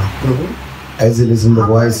निकला महाप्रभु। as he listened to the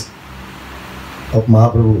voice of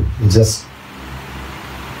Mahaprabhu, he just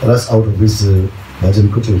rush out of his bhajan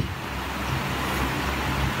kutir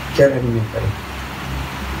चरण में पड़े।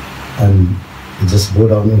 and he just bow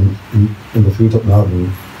down in the feet of Mahaprabhu.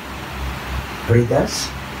 Haridas,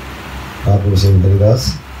 Mahaprabhu saying,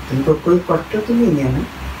 Haridas, तुमको कोई कष्ट तो नहीं है ना?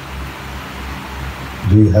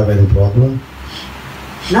 do you have any problem?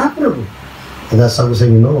 ना प्रभु, Haridas Thakur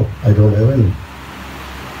saying, no, I don't have any.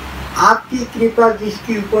 आपकी कृपा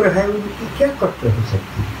जिसके ऊपर है उनकी क्या कष्ट हो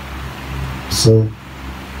सकती है? So,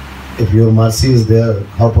 if your mercy is there,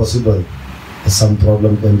 how possible some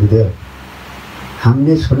problem can be there?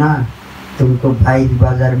 हमने सुना तुमको भाई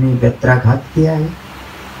बाजार में बेत्राघात किया है,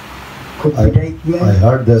 खूब पिटाई किया I है।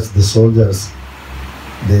 heard that the soldiers,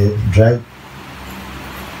 they dragged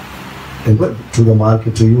to the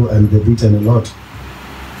market to you and they beaten a lot.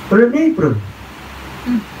 बोले नहीं प्रभु,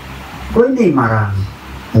 कोई नहीं मारा हमें।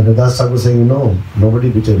 And Haridas Thakur saying, no, nobody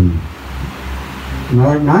beaten me.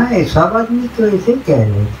 मैं ना सब आदमी तो ऐसे कह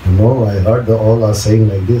रहे थे। No, I heard all are saying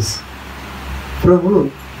like this. प्रभु,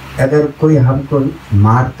 अगर कोई हमको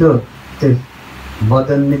मारतो तो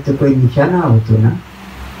बदन में तो कोई निशाना हो तो ना?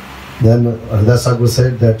 Then Haridas Thakur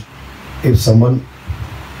said that if someone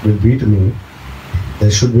will beat me,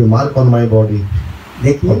 there should be a mark on my body of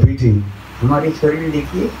देखिए beating. हमारे शरीर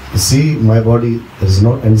देखिए, See my body, there is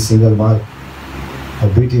not any single mark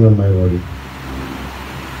of beating on my body.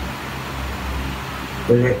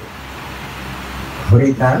 बोले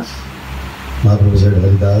Haridas, Mahaprabhu said,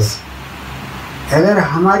 Haridas, अगर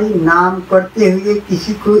हमारी नाम करते हुए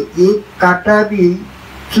किसी को एक कांटा भी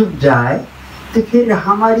चुभ जाए तो फिर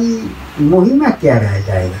हमारी महिमा क्या रह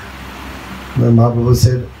जाएगा? Then Mahaprabhu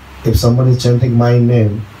said, if someone is chanting my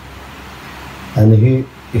name and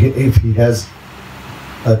if he has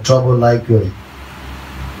a trouble like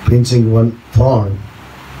pinching one thorn,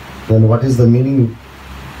 then what is the meaning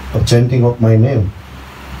of chanting of my name?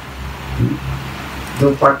 दो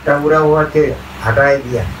पट्टा बुरा हुआ के हटा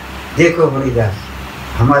दिया, देखो हरिदास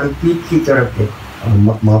हमारी पीठ की तरफ देखो।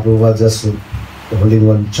 Mahaprabhu was just holding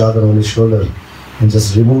one chadar on his shoulder and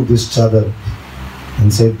just removed this chadar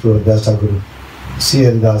and said to Haridas Thakur, see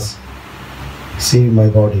Haridas, see my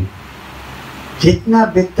body. जितना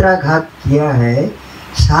बेत्राघात किया है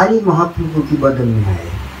सारी महाप्रभु की बदन में आए।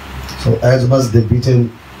 So as much they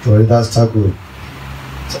beaten to Haridas Thakur,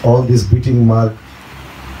 so all this beating mark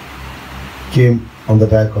came on the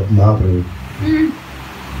back of Mahaprabhu.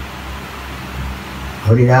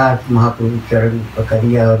 Haridas महाप्रभु चरण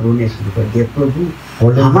पकड़िया और रोने शुरू कर दिया, प्रभु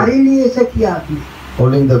Holding हमारे लिए ऐसा किया आपने।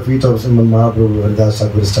 Holding the feet of Sriman Mahaprabhu, Haridas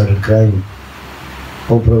Thakur started crying.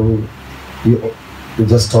 Oh Prabhu, you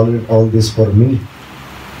just tolerate all this for me.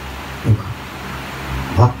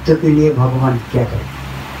 भक्त के लिए भगवान क्या करे?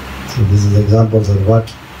 So this is examples of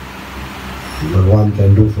what Bhagwan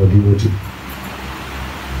can do for devotee.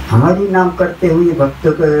 हमारी नाम करते हुए भक्त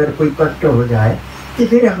को अगर कोई कष्ट हो जाए तो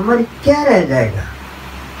फिर हमारी क्या रह जाएगा?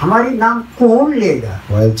 हमारी नाम कौन लेगा?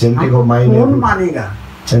 While chanting of my कौन name, मानेगा?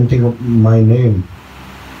 chanting of my name,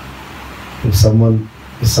 if someone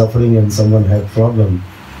is suffering and someone had problem,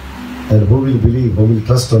 then who will believe, who will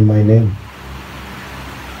trust on my name?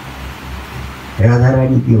 Radha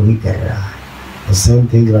Rani भी वही कर रहा है। The same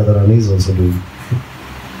thing Radharani is also doing.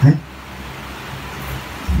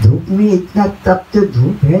 धूप में इतना तप्त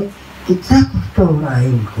धूप है, कितना कष्ट हो रहा है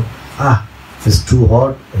इनको। It's too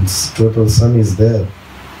hot and total sun is there.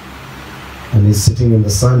 And he's sitting in the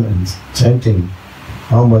sun and chanting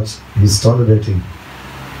how much he's tolerating.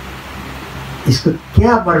 इसको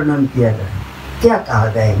क्या वर्णन किया जाए, क्या कहा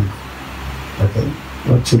जाए इनको, बताइए।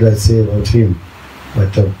 What should I say about him?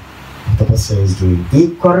 What tapasya is doing. ये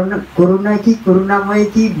करुणामय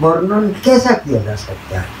की वर्णन कैसा किया जा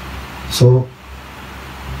सकता है? So,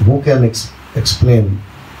 who can explain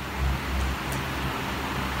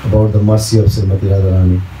about the mercy of Srimati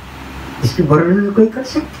Radharani? इसकी वर्णन कोई कर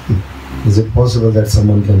सकती है? Is it possible that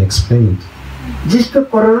someone can explain it? जिसको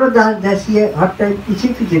करोड़ों दास जैसी है, हर टाइम किसी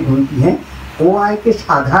पीछे घूमती है, वो आए के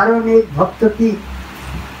साधारण एक भक्त की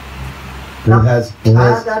Who has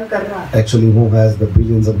दान कर रहा है। actually who has the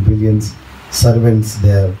billions and billions servants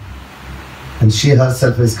there, and she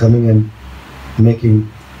herself is coming and making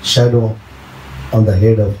shadow on the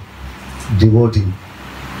head of devotee.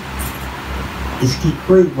 इसकी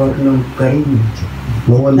कोई वर्णन कर ही नहीं सकती।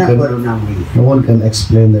 No one can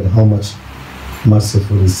explain that how much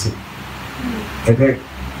merciful is she. अगर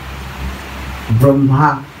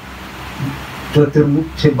ब्रह्मा चतुर्मुख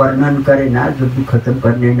से वर्णन करे ना, जो भी खत्म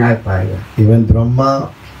करने ना पाएगा। Even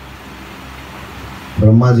Brahma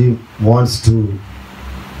ji wants to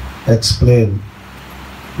explain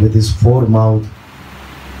with his four mouth,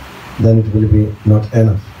 then it will be not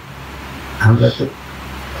enough. हमरा तो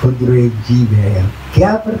क्षुद्र एक जीव है,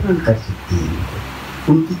 क्या वर्णन कर सकती है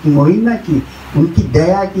इनको? उनकी महिमा की, उनकी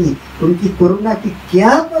दया की, उनकी करुणा की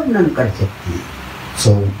क्या वर्णन कर सकती है?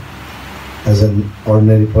 So, as an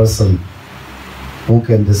ordinary person, who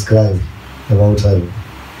can describe about her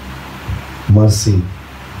mercy,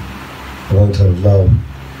 about her love?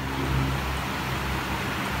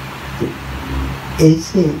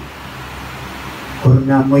 ऐसे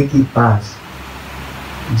करुणामय के पास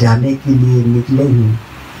जाने के लिए निकले हैं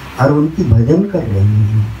और उनकी भजन कर रहे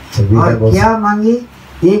हैं। So we और have also, क्या मांगे?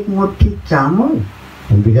 एक मुट्ठी चावल।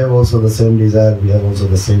 and we have also the same desire, we have also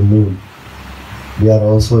the same mood. We are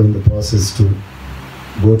also in the process to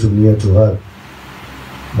go to near to her.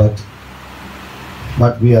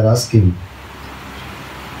 But we are asking,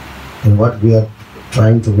 and what we are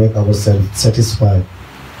trying to make ourselves satisfied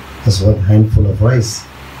is one handful of rice.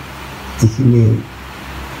 इसीलिए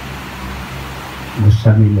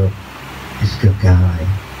गोस्वामी लोग इसका क्या है,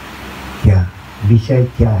 क्या विषय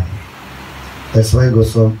क्या है? That's why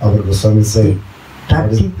our Goswami said,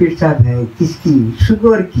 टाटी पेशाब है किसकी?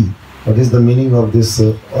 शुगर की। what is the meaning of this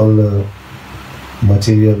all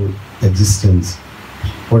material existence?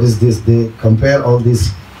 What is this? They compare all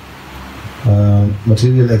this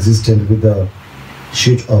material existence with the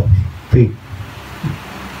shit of pig.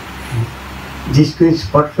 जिसको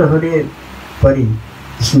स्पर्श होने पर ही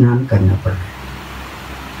स्नान करना पड़ रहा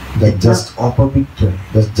है। That just अपवित्र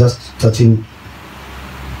है। That's just touching.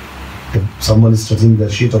 If someone is touching the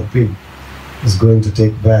sheet of pig, is going to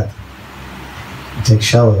take bath, take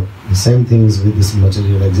shower. The same thing is with this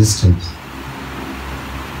material existence.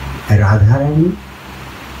 Radha Rani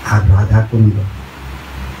और राधा कुंड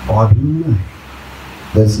अभिन्न है।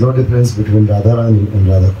 There is no difference between Radharani and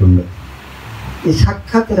Radha Kunda. ये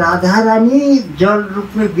साक्षात राधा रानी जल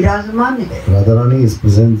रूप में विराजमान है। Radharani is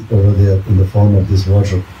present over there in the form of this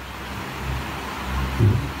water.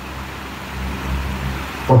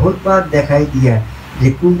 बहुत बार दिखाई दिया ये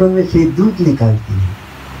कुंडों में से दूध निकालती है।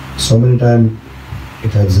 So many times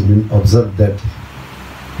it has been observed that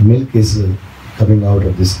milk is coming out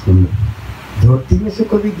of this kunda. धरती में से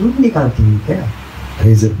कभी दूध निकालती है क्या?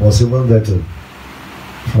 Is it possible that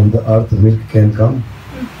from the earth milk can come?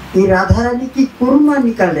 ये राधा रानी की करुणा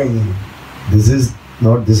निकल रही है। This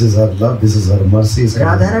is her love, this is her mercy is coming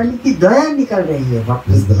Radha out. रानी की दया निकल रही है भक्त।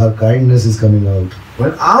 Her kindness is coming out.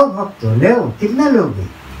 बोल आओ भक्तों ले आओ, कितना लोगे?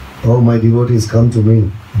 Oh, my devotees, come to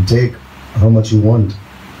me and take how much you want.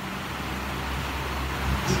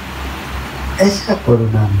 ऐसा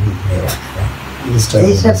करुणा नहीं है। This type of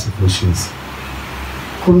ऐसा mercy wishes.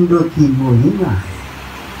 कुंडों की महिमा है।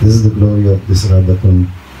 This is the glory of this Radha Kund.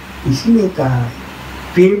 इसलिए कहा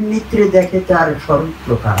प्रेम मित्र देखे तार स्वरूप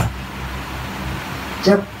प्रकार।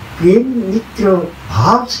 जब प्रेम मित्र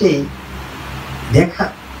भाव से देखा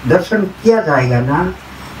दर्शन किया जाएगा ना,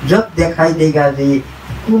 जब दिखाई देगा कि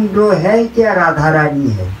कुंडो है क्या राधा रानी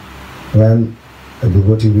है। When a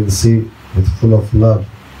devotee will see with full of love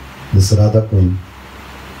this Radha Kund,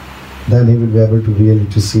 then he will be able to really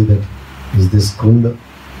to see that is this Kund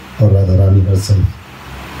or Radharani herself.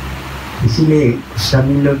 इसीलिए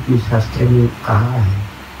सभी लोग की शास्त्र में कहा है,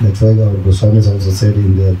 That's why our Goswamis also said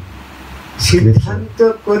in their scripture, सिद्धांत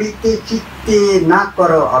करिते चित्ते ना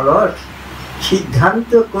करो अलस,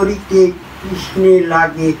 सिद्धांत करिते कृष्णे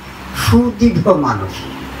लागे सुदृढ़ मानस।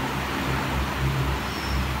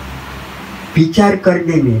 विचार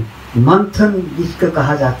करने में मंथन जिसको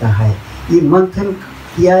कहा जाता है, ये मंथन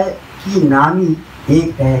किया की नाम ही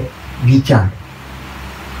एक है विचार।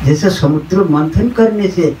 जैसे समुद्र मंथन करने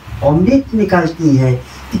से अमृत निकालती है,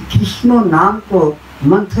 कि कृष्ण नाम को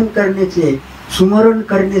मंथन करने से, सुमरण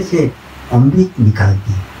करने से अमृत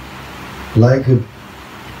निकालती है। like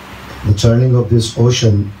the churning of this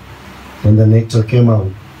ocean when the nectar came out,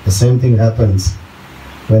 the same thing happens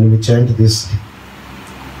when we chant this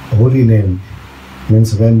holy name.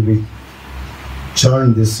 Means when we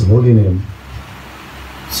churn this holy name,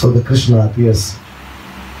 so the Krishna appears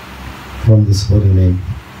from this holy name.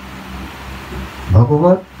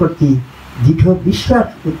 भगवत प्रति दृढ़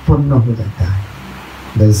विश्वास उत्पन्न हो जाता है।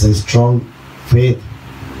 There is a strong faith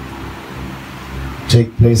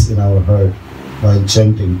take place in our heart while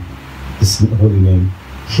chanting this holy name.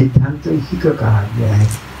 सिद्धांत इसी को कहा गया है,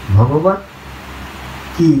 भगवत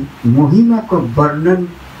की महिमा को वर्णन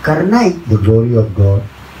करना ही The glory of God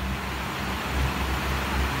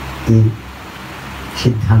ये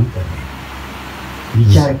सिद्धांत है।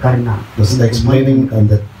 विचार करना, just explaining and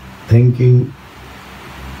the thinking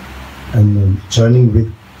and churning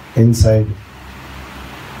with inside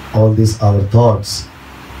all these our thoughts,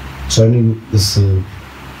 churning this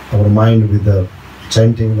our mind with the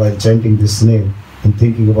chanting while chanting this name and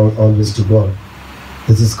thinking about always to God.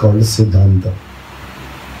 This is called Siddhanta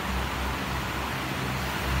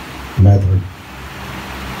method.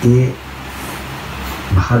 ये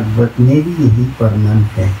भागवत में भी यही वर्णन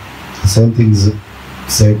है। The same thing is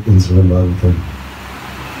said in Srimad Bhagavatam.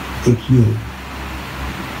 देखिए,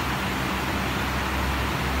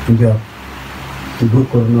 जब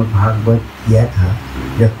गोकर्ण भागवत किया था,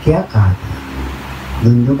 जब क्या कहा था,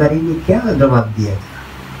 धुंधुकारी ने क्या जवाब दिया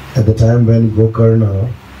था? At the time when Gokarna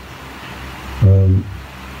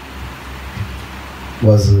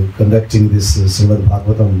was conducting this Srimad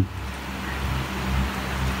Bhagavatam,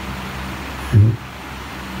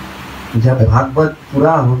 जब भागवत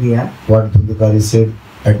पूरा हो गया, what Dhundukari said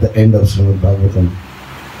at the end of Srimad Bhagavatam,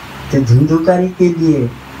 तो धुंधुकारी के लिए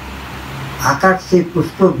आकाश से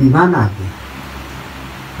पुष्प विमान आ गया।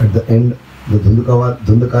 at the end, the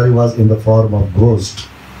Dhundukari was in the form of ghost,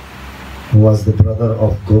 who was the brother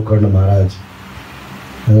of Gokarna Maharaj.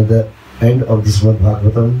 And at the end of this Srimad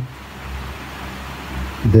Bhagavatam,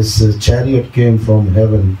 this chariot came from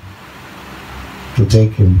heaven to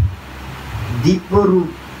take him, Divya रूप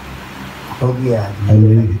हो गया,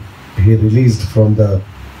 and he released from the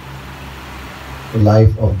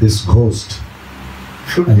life of this ghost,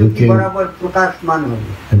 सूर्य के बराबर प्रकाशमान हो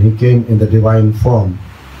गया, and he came in the divine form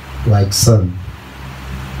like sun,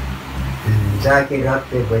 जाके रथ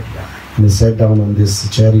पे बैठ गया, and he sat down on this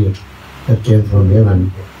chariot that came from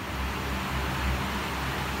heaven.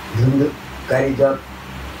 Dhundhukari जब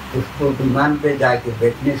उसको विमान पे जाके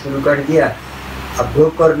बैठने शुरू कर दिया, अब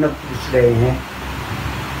गोकर्ण पूछ रहे हैं,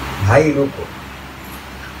 भाई रुको।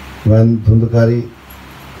 When Dhundukari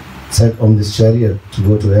sat on this chariot to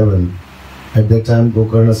go to heaven, at that time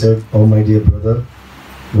Gokarna said, "Oh my dear brother,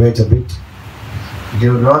 wait a bit."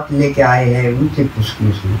 जो रथ लेके आए हैं उनसे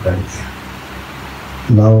पूछना शुरू कर दिया।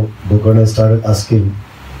 Now Gokarna started asking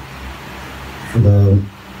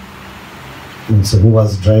who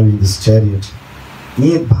was driving this chariot.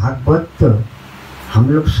 ये भागवत तो हम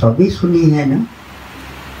लोग सभी सुनी है ना?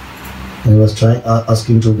 And he was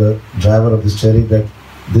asking to the driver of this chariot that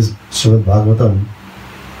this Srimad Bhagavatam,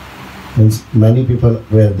 means many people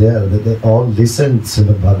were there, that they all listened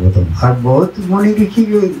Srimad Bhagavatam. और बहुत मुनि ऋषि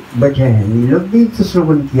जो बैठे हैं, ये लोग भी तो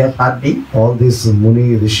श्रवण किया 7 दिन। All these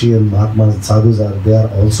Muni, Rishi and Mahatmas, Sadhus they are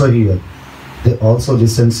also here. They also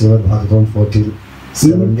listened Srimad Bhagavatam for till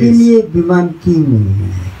 7 इनके days. लिए विमान क्यों नहीं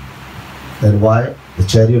है? Then why the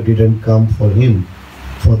chariot didn't come for him,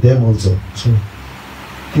 for them also? So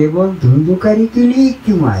केवल धुंधुकारी के लिए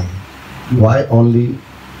क्यों आए? why only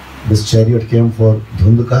this chariot came for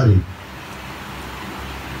Dhundukari?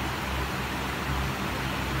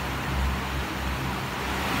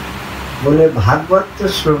 बोले भागवत तो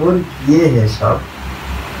श्रवण किए है सब,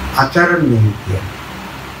 आचरण नहीं किया।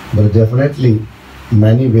 But definitely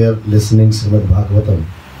many were listening Srimad Bhagavatam,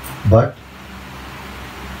 but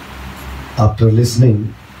after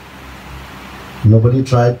listening, nobody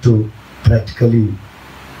tried to practically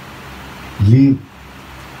live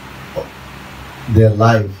their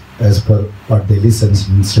life as per what they listened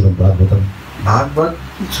in Srimad Bhagavatam. Bhagavat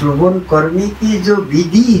श्रवण करने की जो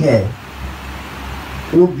विधि है,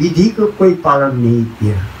 वो विधि को कोई पालन नहीं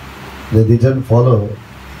किया। They didn't follow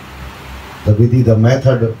the vidhi, the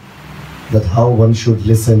method that how one should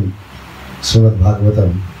listen Srimad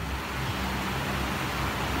Bhagavatam.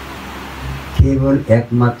 केवल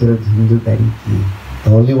एकमात्र धुंधुकारी की।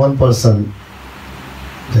 The only one person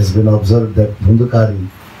has been observed that Dhundukari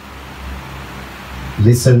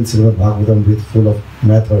listened Srimad Bhagavatam with full of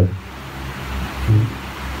method.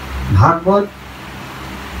 Bhagavat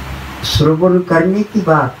श्रवण करने की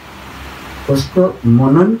बात उसको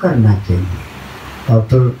मनन करना चाहिए।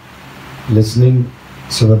 After listening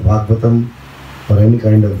Srimad Bhagavatam or any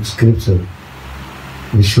kind of scripture,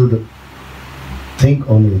 we should think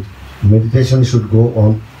on it. Meditation should go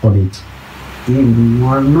on it. ये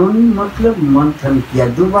मनन मतलब मंथन किया,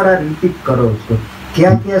 दोबारा रिपीट करो उसको।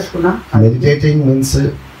 क्या क्या सुना? Meditating means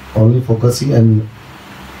only focusing and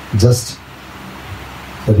just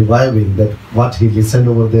reviving that what he listened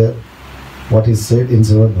over there, what is said in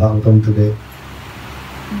Srimad Bhagavatam today.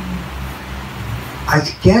 आज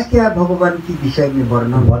क्या क्या भगवान की विषय में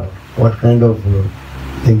वर्णन, What kind of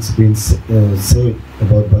things been said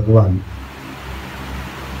about Bhagavan,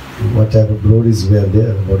 what type of glories were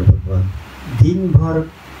there about Bhagavan. दिन भर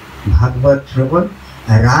भागवत श्रवण,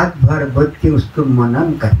 रात भर बैठ के उसको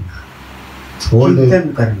मनन करना,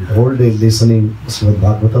 कीर्तन करना, whole day listening Srimad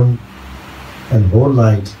Bhagavatam and whole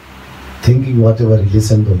night thinking whatever he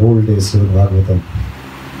listened the whole day Srimad Bhagavatam.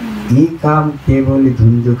 ये काम केवल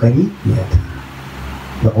धुंधुकारी किया था।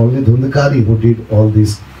 The only Dhundukari who did all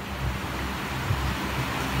this.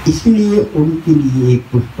 इसलिए उनके लिए एक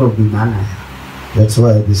पुष्प विमान आया। That's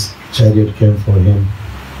why this chariot came for him.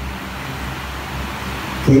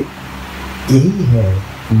 कि यही है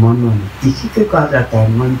मनन, इसी को कहा जाता है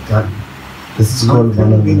मंथन। This is called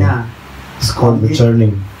मंथन बिना manana. It's called the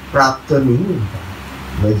churning, प्राप्त नहीं होता।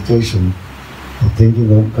 meditation, or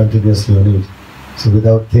thinking on continuously on it. So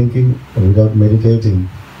without thinking or without meditating,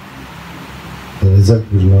 the result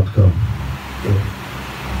will not come.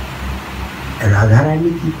 Radha Rani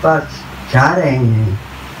के पास जा रहे हैं,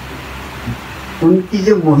 उनकी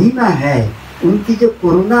जो महिमा है, उनकी जो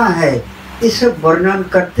करुणा है, इस सब वर्णन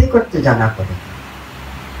करते करते जाना पड़ेगा।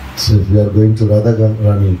 So if we are going to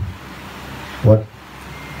Radharani, what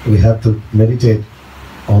we have to meditate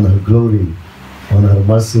on her glory, on her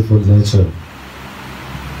merciful nature.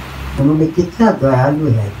 उन्होंने कितना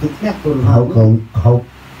दयालु है, कितना करुणा,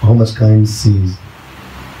 How much kind she is.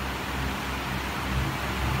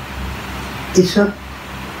 इस सब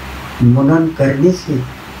मनन करने से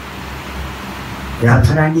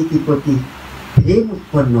राधा रानी के प्रति प्रेम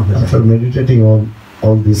उत्पन्न हो After जाए। meditating on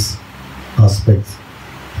all these aspects,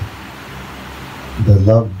 the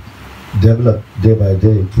love developed day by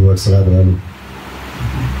day towards Radharani.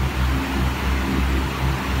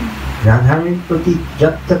 Radha Rani के प्रति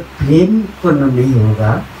जब तक प्रेम उत्पन्न नहीं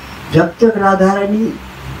होगा, जब तक राधा रानी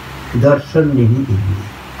दर्शन नहीं देंगे।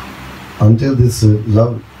 Until this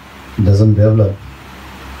love doesn't develop,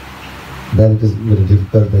 then it is very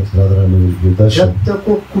difficult that Radharani will give darshan. जब तक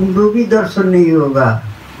वो कुंडो भी दर्शन नहीं होगा,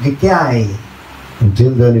 ये क्या है?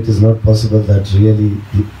 Until then, it is not possible that really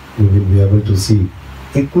we will be able to see.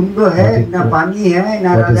 ये कुंडो है, ना पानी है,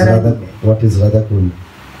 ना राधा रानी है। What is Radha Kund?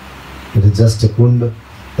 It is just a kund,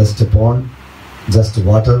 just a pond, just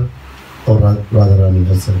water, or Radharani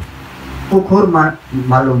herself. पुकुर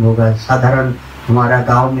मालूम होगा, साधारण हमारा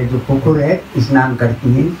गांव में जो पुकुर है, स्नान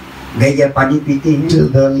करती हैं, गैया पानी पीती हैं।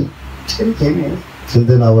 Till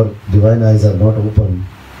then our divine eyes are not open.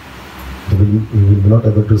 We will be not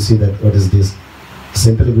able to see that what is this.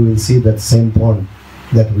 Simply we will see that same pond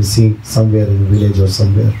that we see somewhere in village or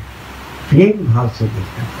somewhere. प्रेम भाव से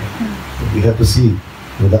देखना पड़ेगा। We have to see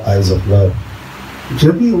with the eyes of love.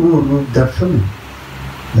 जो भी वो रूप दर्शन,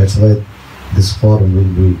 That's why this form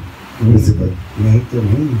will be visible. नहीं तो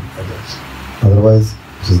नहीं होगा दर्शन। Otherwise,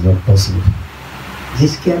 it is not possible.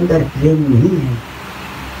 जिसके अंदर प्रेम नहीं है,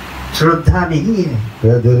 श्रद्धा नहीं है,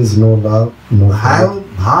 Where there is no love, no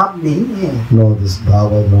भाव नहीं है, no this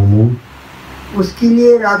bhava, no mood. उसके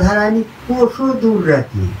लिए राधा रानी कोसों दूर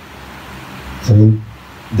रहती है। So in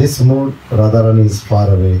this mood, Radharani is far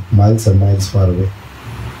away, miles and miles far away.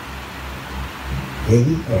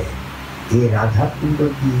 यही है ये राधा कुंड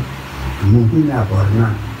की महिमा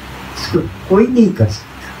वर्णन, इसको कोई नहीं कर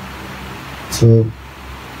सकता। So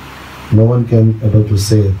no one can able to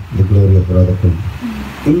say the glory of Radha Kund.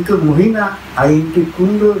 इनकी महिमा और इनकी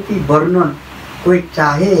कुंडों की वर्णन कोई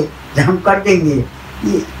चाहे हम कर देंगे,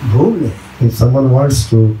 ये भूल है। If someone wants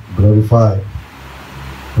to glorify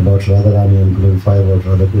about Radharani and glorify about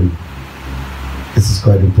Radha Kund, this is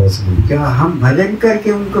quite impossible. क्या हम भजन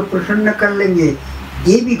करके उनको प्रसन्न कर लेंगे,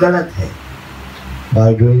 ये भी गलत है।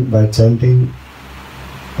 By chanting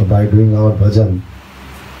or by doing our bhajan,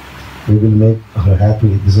 we will make her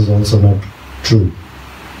happy. This is also not true.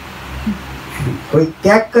 कोई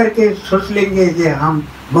त्याग करके सोच लेंगे कि हम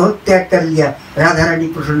बहुत त्याग कर लिया, राधा रानी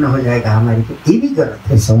प्रसन्न हो जाएगा हमारी, तो ये भी गलत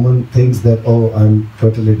है। If someone thinks that, oh, I'm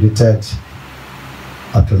totally detached,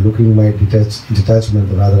 after looking my detachment,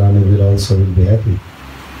 Radharani will be happy.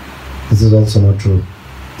 This is also not true.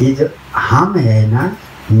 ये जो हम है ना,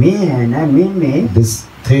 मैं है ना, मैं में This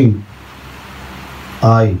thing,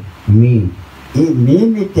 I, me, ये मैं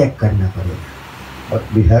में त्याग करना पड़ेगा। but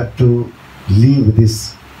we have to leave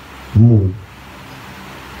this mood.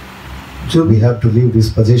 जो We have to leave this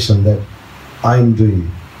position that I am doing,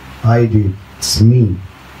 I did, it's me.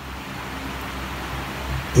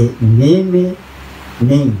 मैं में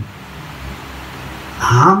नहीं,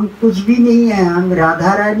 हम कुछ भी नहीं है, हम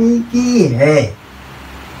राधा रानी की है।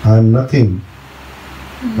 I am nothing,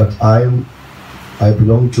 but I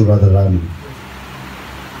belong to Radharani.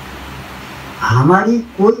 हमारी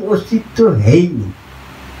कोई अस्तित्व है ही नहीं।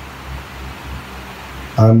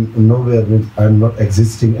 I'm nowhere, I'm not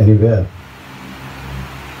existing anywhere.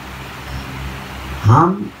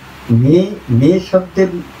 हम मैं शब्द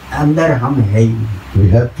अंदर हम है ही नहीं। We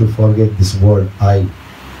have to forget this word I,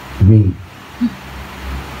 me.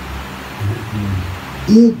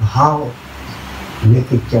 ये भाव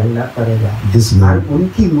लेके चलना पड़ेगा। This और mood,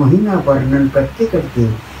 उनकी महिमा वर्णन करते करते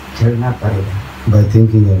चलना पड़ेगा। by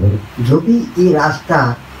thinking about जो भी ये रास्ता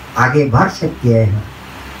आगे बढ़ सकते हैं,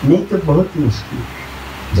 नहीं तो बहुत मुश्किल है।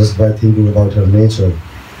 just by thinking about her nature,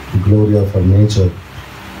 the glory of her nature,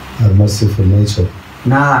 her merciful nature,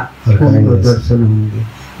 ना her कुंड kindness, दर्शन होंगे,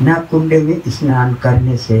 ना कुंड में स्नान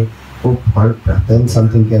करने से वो फल प्राप्त then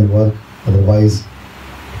something can work. Otherwise,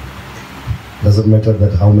 doesn't matter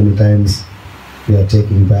that how many times we are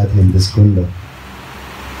taking bath in this kunda.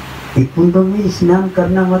 ये कुंड में स्नान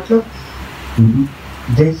करना मतलब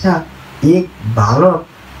जैसा एक बालक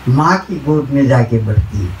माँ की गोद में जाके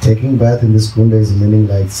बढ़ती है। Taking bath in this kunda is meaning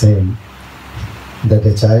like saying that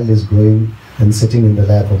a child is going and sitting in the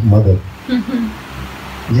lap of mother.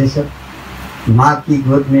 जैसे माँ की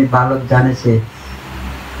गोद में बालक जाने से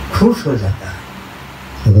खुश हो जाता है।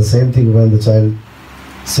 And the same thing when the child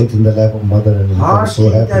sit in the lap of mother and her become so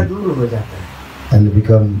चिंता happy दूर हो जाता है, and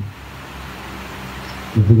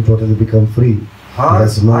totally become free. Her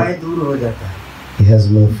has no- भय दूर हो जाता है, He has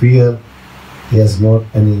no fear. He has not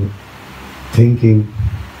any thinking.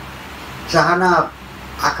 चाहना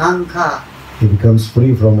आकांक्षा He becomes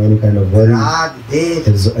free from any kind of worry. राग देश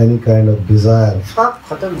There is any kind of desire, सब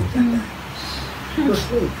खत्म हो जाता है। कुछ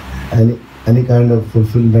नहीं, any kind of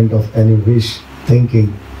fulfillment of any wish, thinking.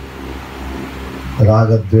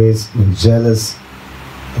 Raga, dvesh, jealous,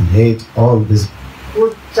 and hate, all this. वो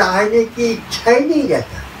चाहने की इच्छा ही नहीं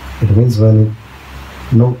रहता। It means when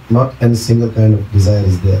not any single kind of desire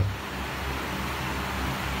is there.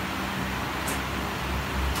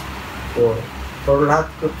 तो प्रहलाद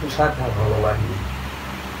को पूछा था भगवान ने,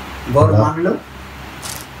 वर मान लो।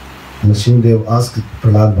 Nrsimhadev asked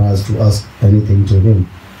Prahlad Maharaj to ask anything to him.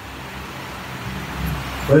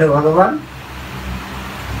 बोले भगवान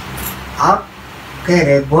आप कह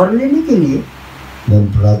रहे वर लेने के लिए, Then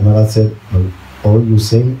Prahlad Maharaj said, "Oh, you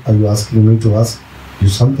saying? Are you asking me to ask you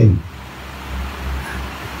something?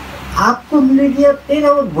 आपको मिल गया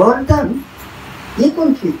तेरा वो वरदान, ये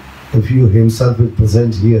कौन सी? If you himself will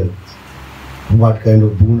present here, what kind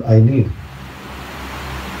of boon I need?"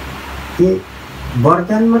 ये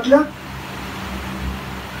वरदान मतलब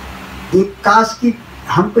एक कांच की,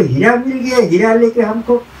 हमको हीरा मिल गया, हीरा लेके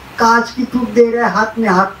हमको कांच की टूट दे रहा है हाथ में,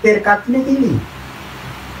 हाथ पैर काटने के लिए।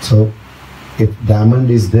 So, if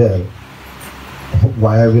diamond is there,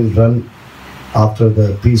 why I will run after the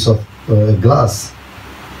piece of glass?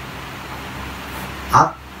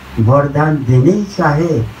 आप वरदान देने ही चाहे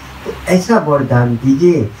तो ऐसा वरदान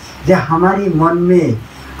दीजिए जो हमारे मन में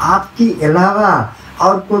आपके अलावा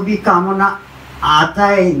और कोई भी कामना आता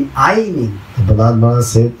है आई नहीं। Prahlad Maharaj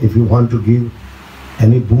said, if you want to give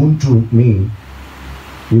any boon to me,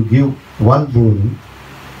 you give one boon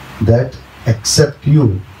that except you,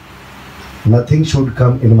 nothing should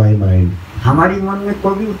come in my mind. हमारे मन में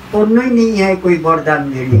कोई भी उत्पन्न ही नहीं है कोई वरदान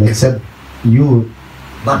And देने का। except you,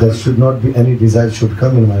 there should not be any desire should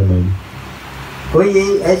come in my mind.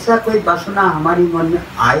 कोई ऐसा कोई वासना हमारे मन में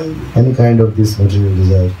आई नहीं। Any kind of this material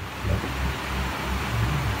desire.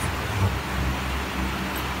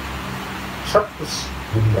 सब कुछ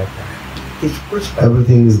मिल जाता है, कुछ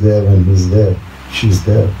Everything is there when he is there. She is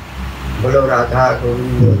there. बोलो राधा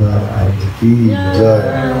गोविंद Radharani की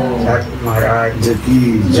जय, महाराज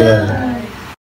की जय।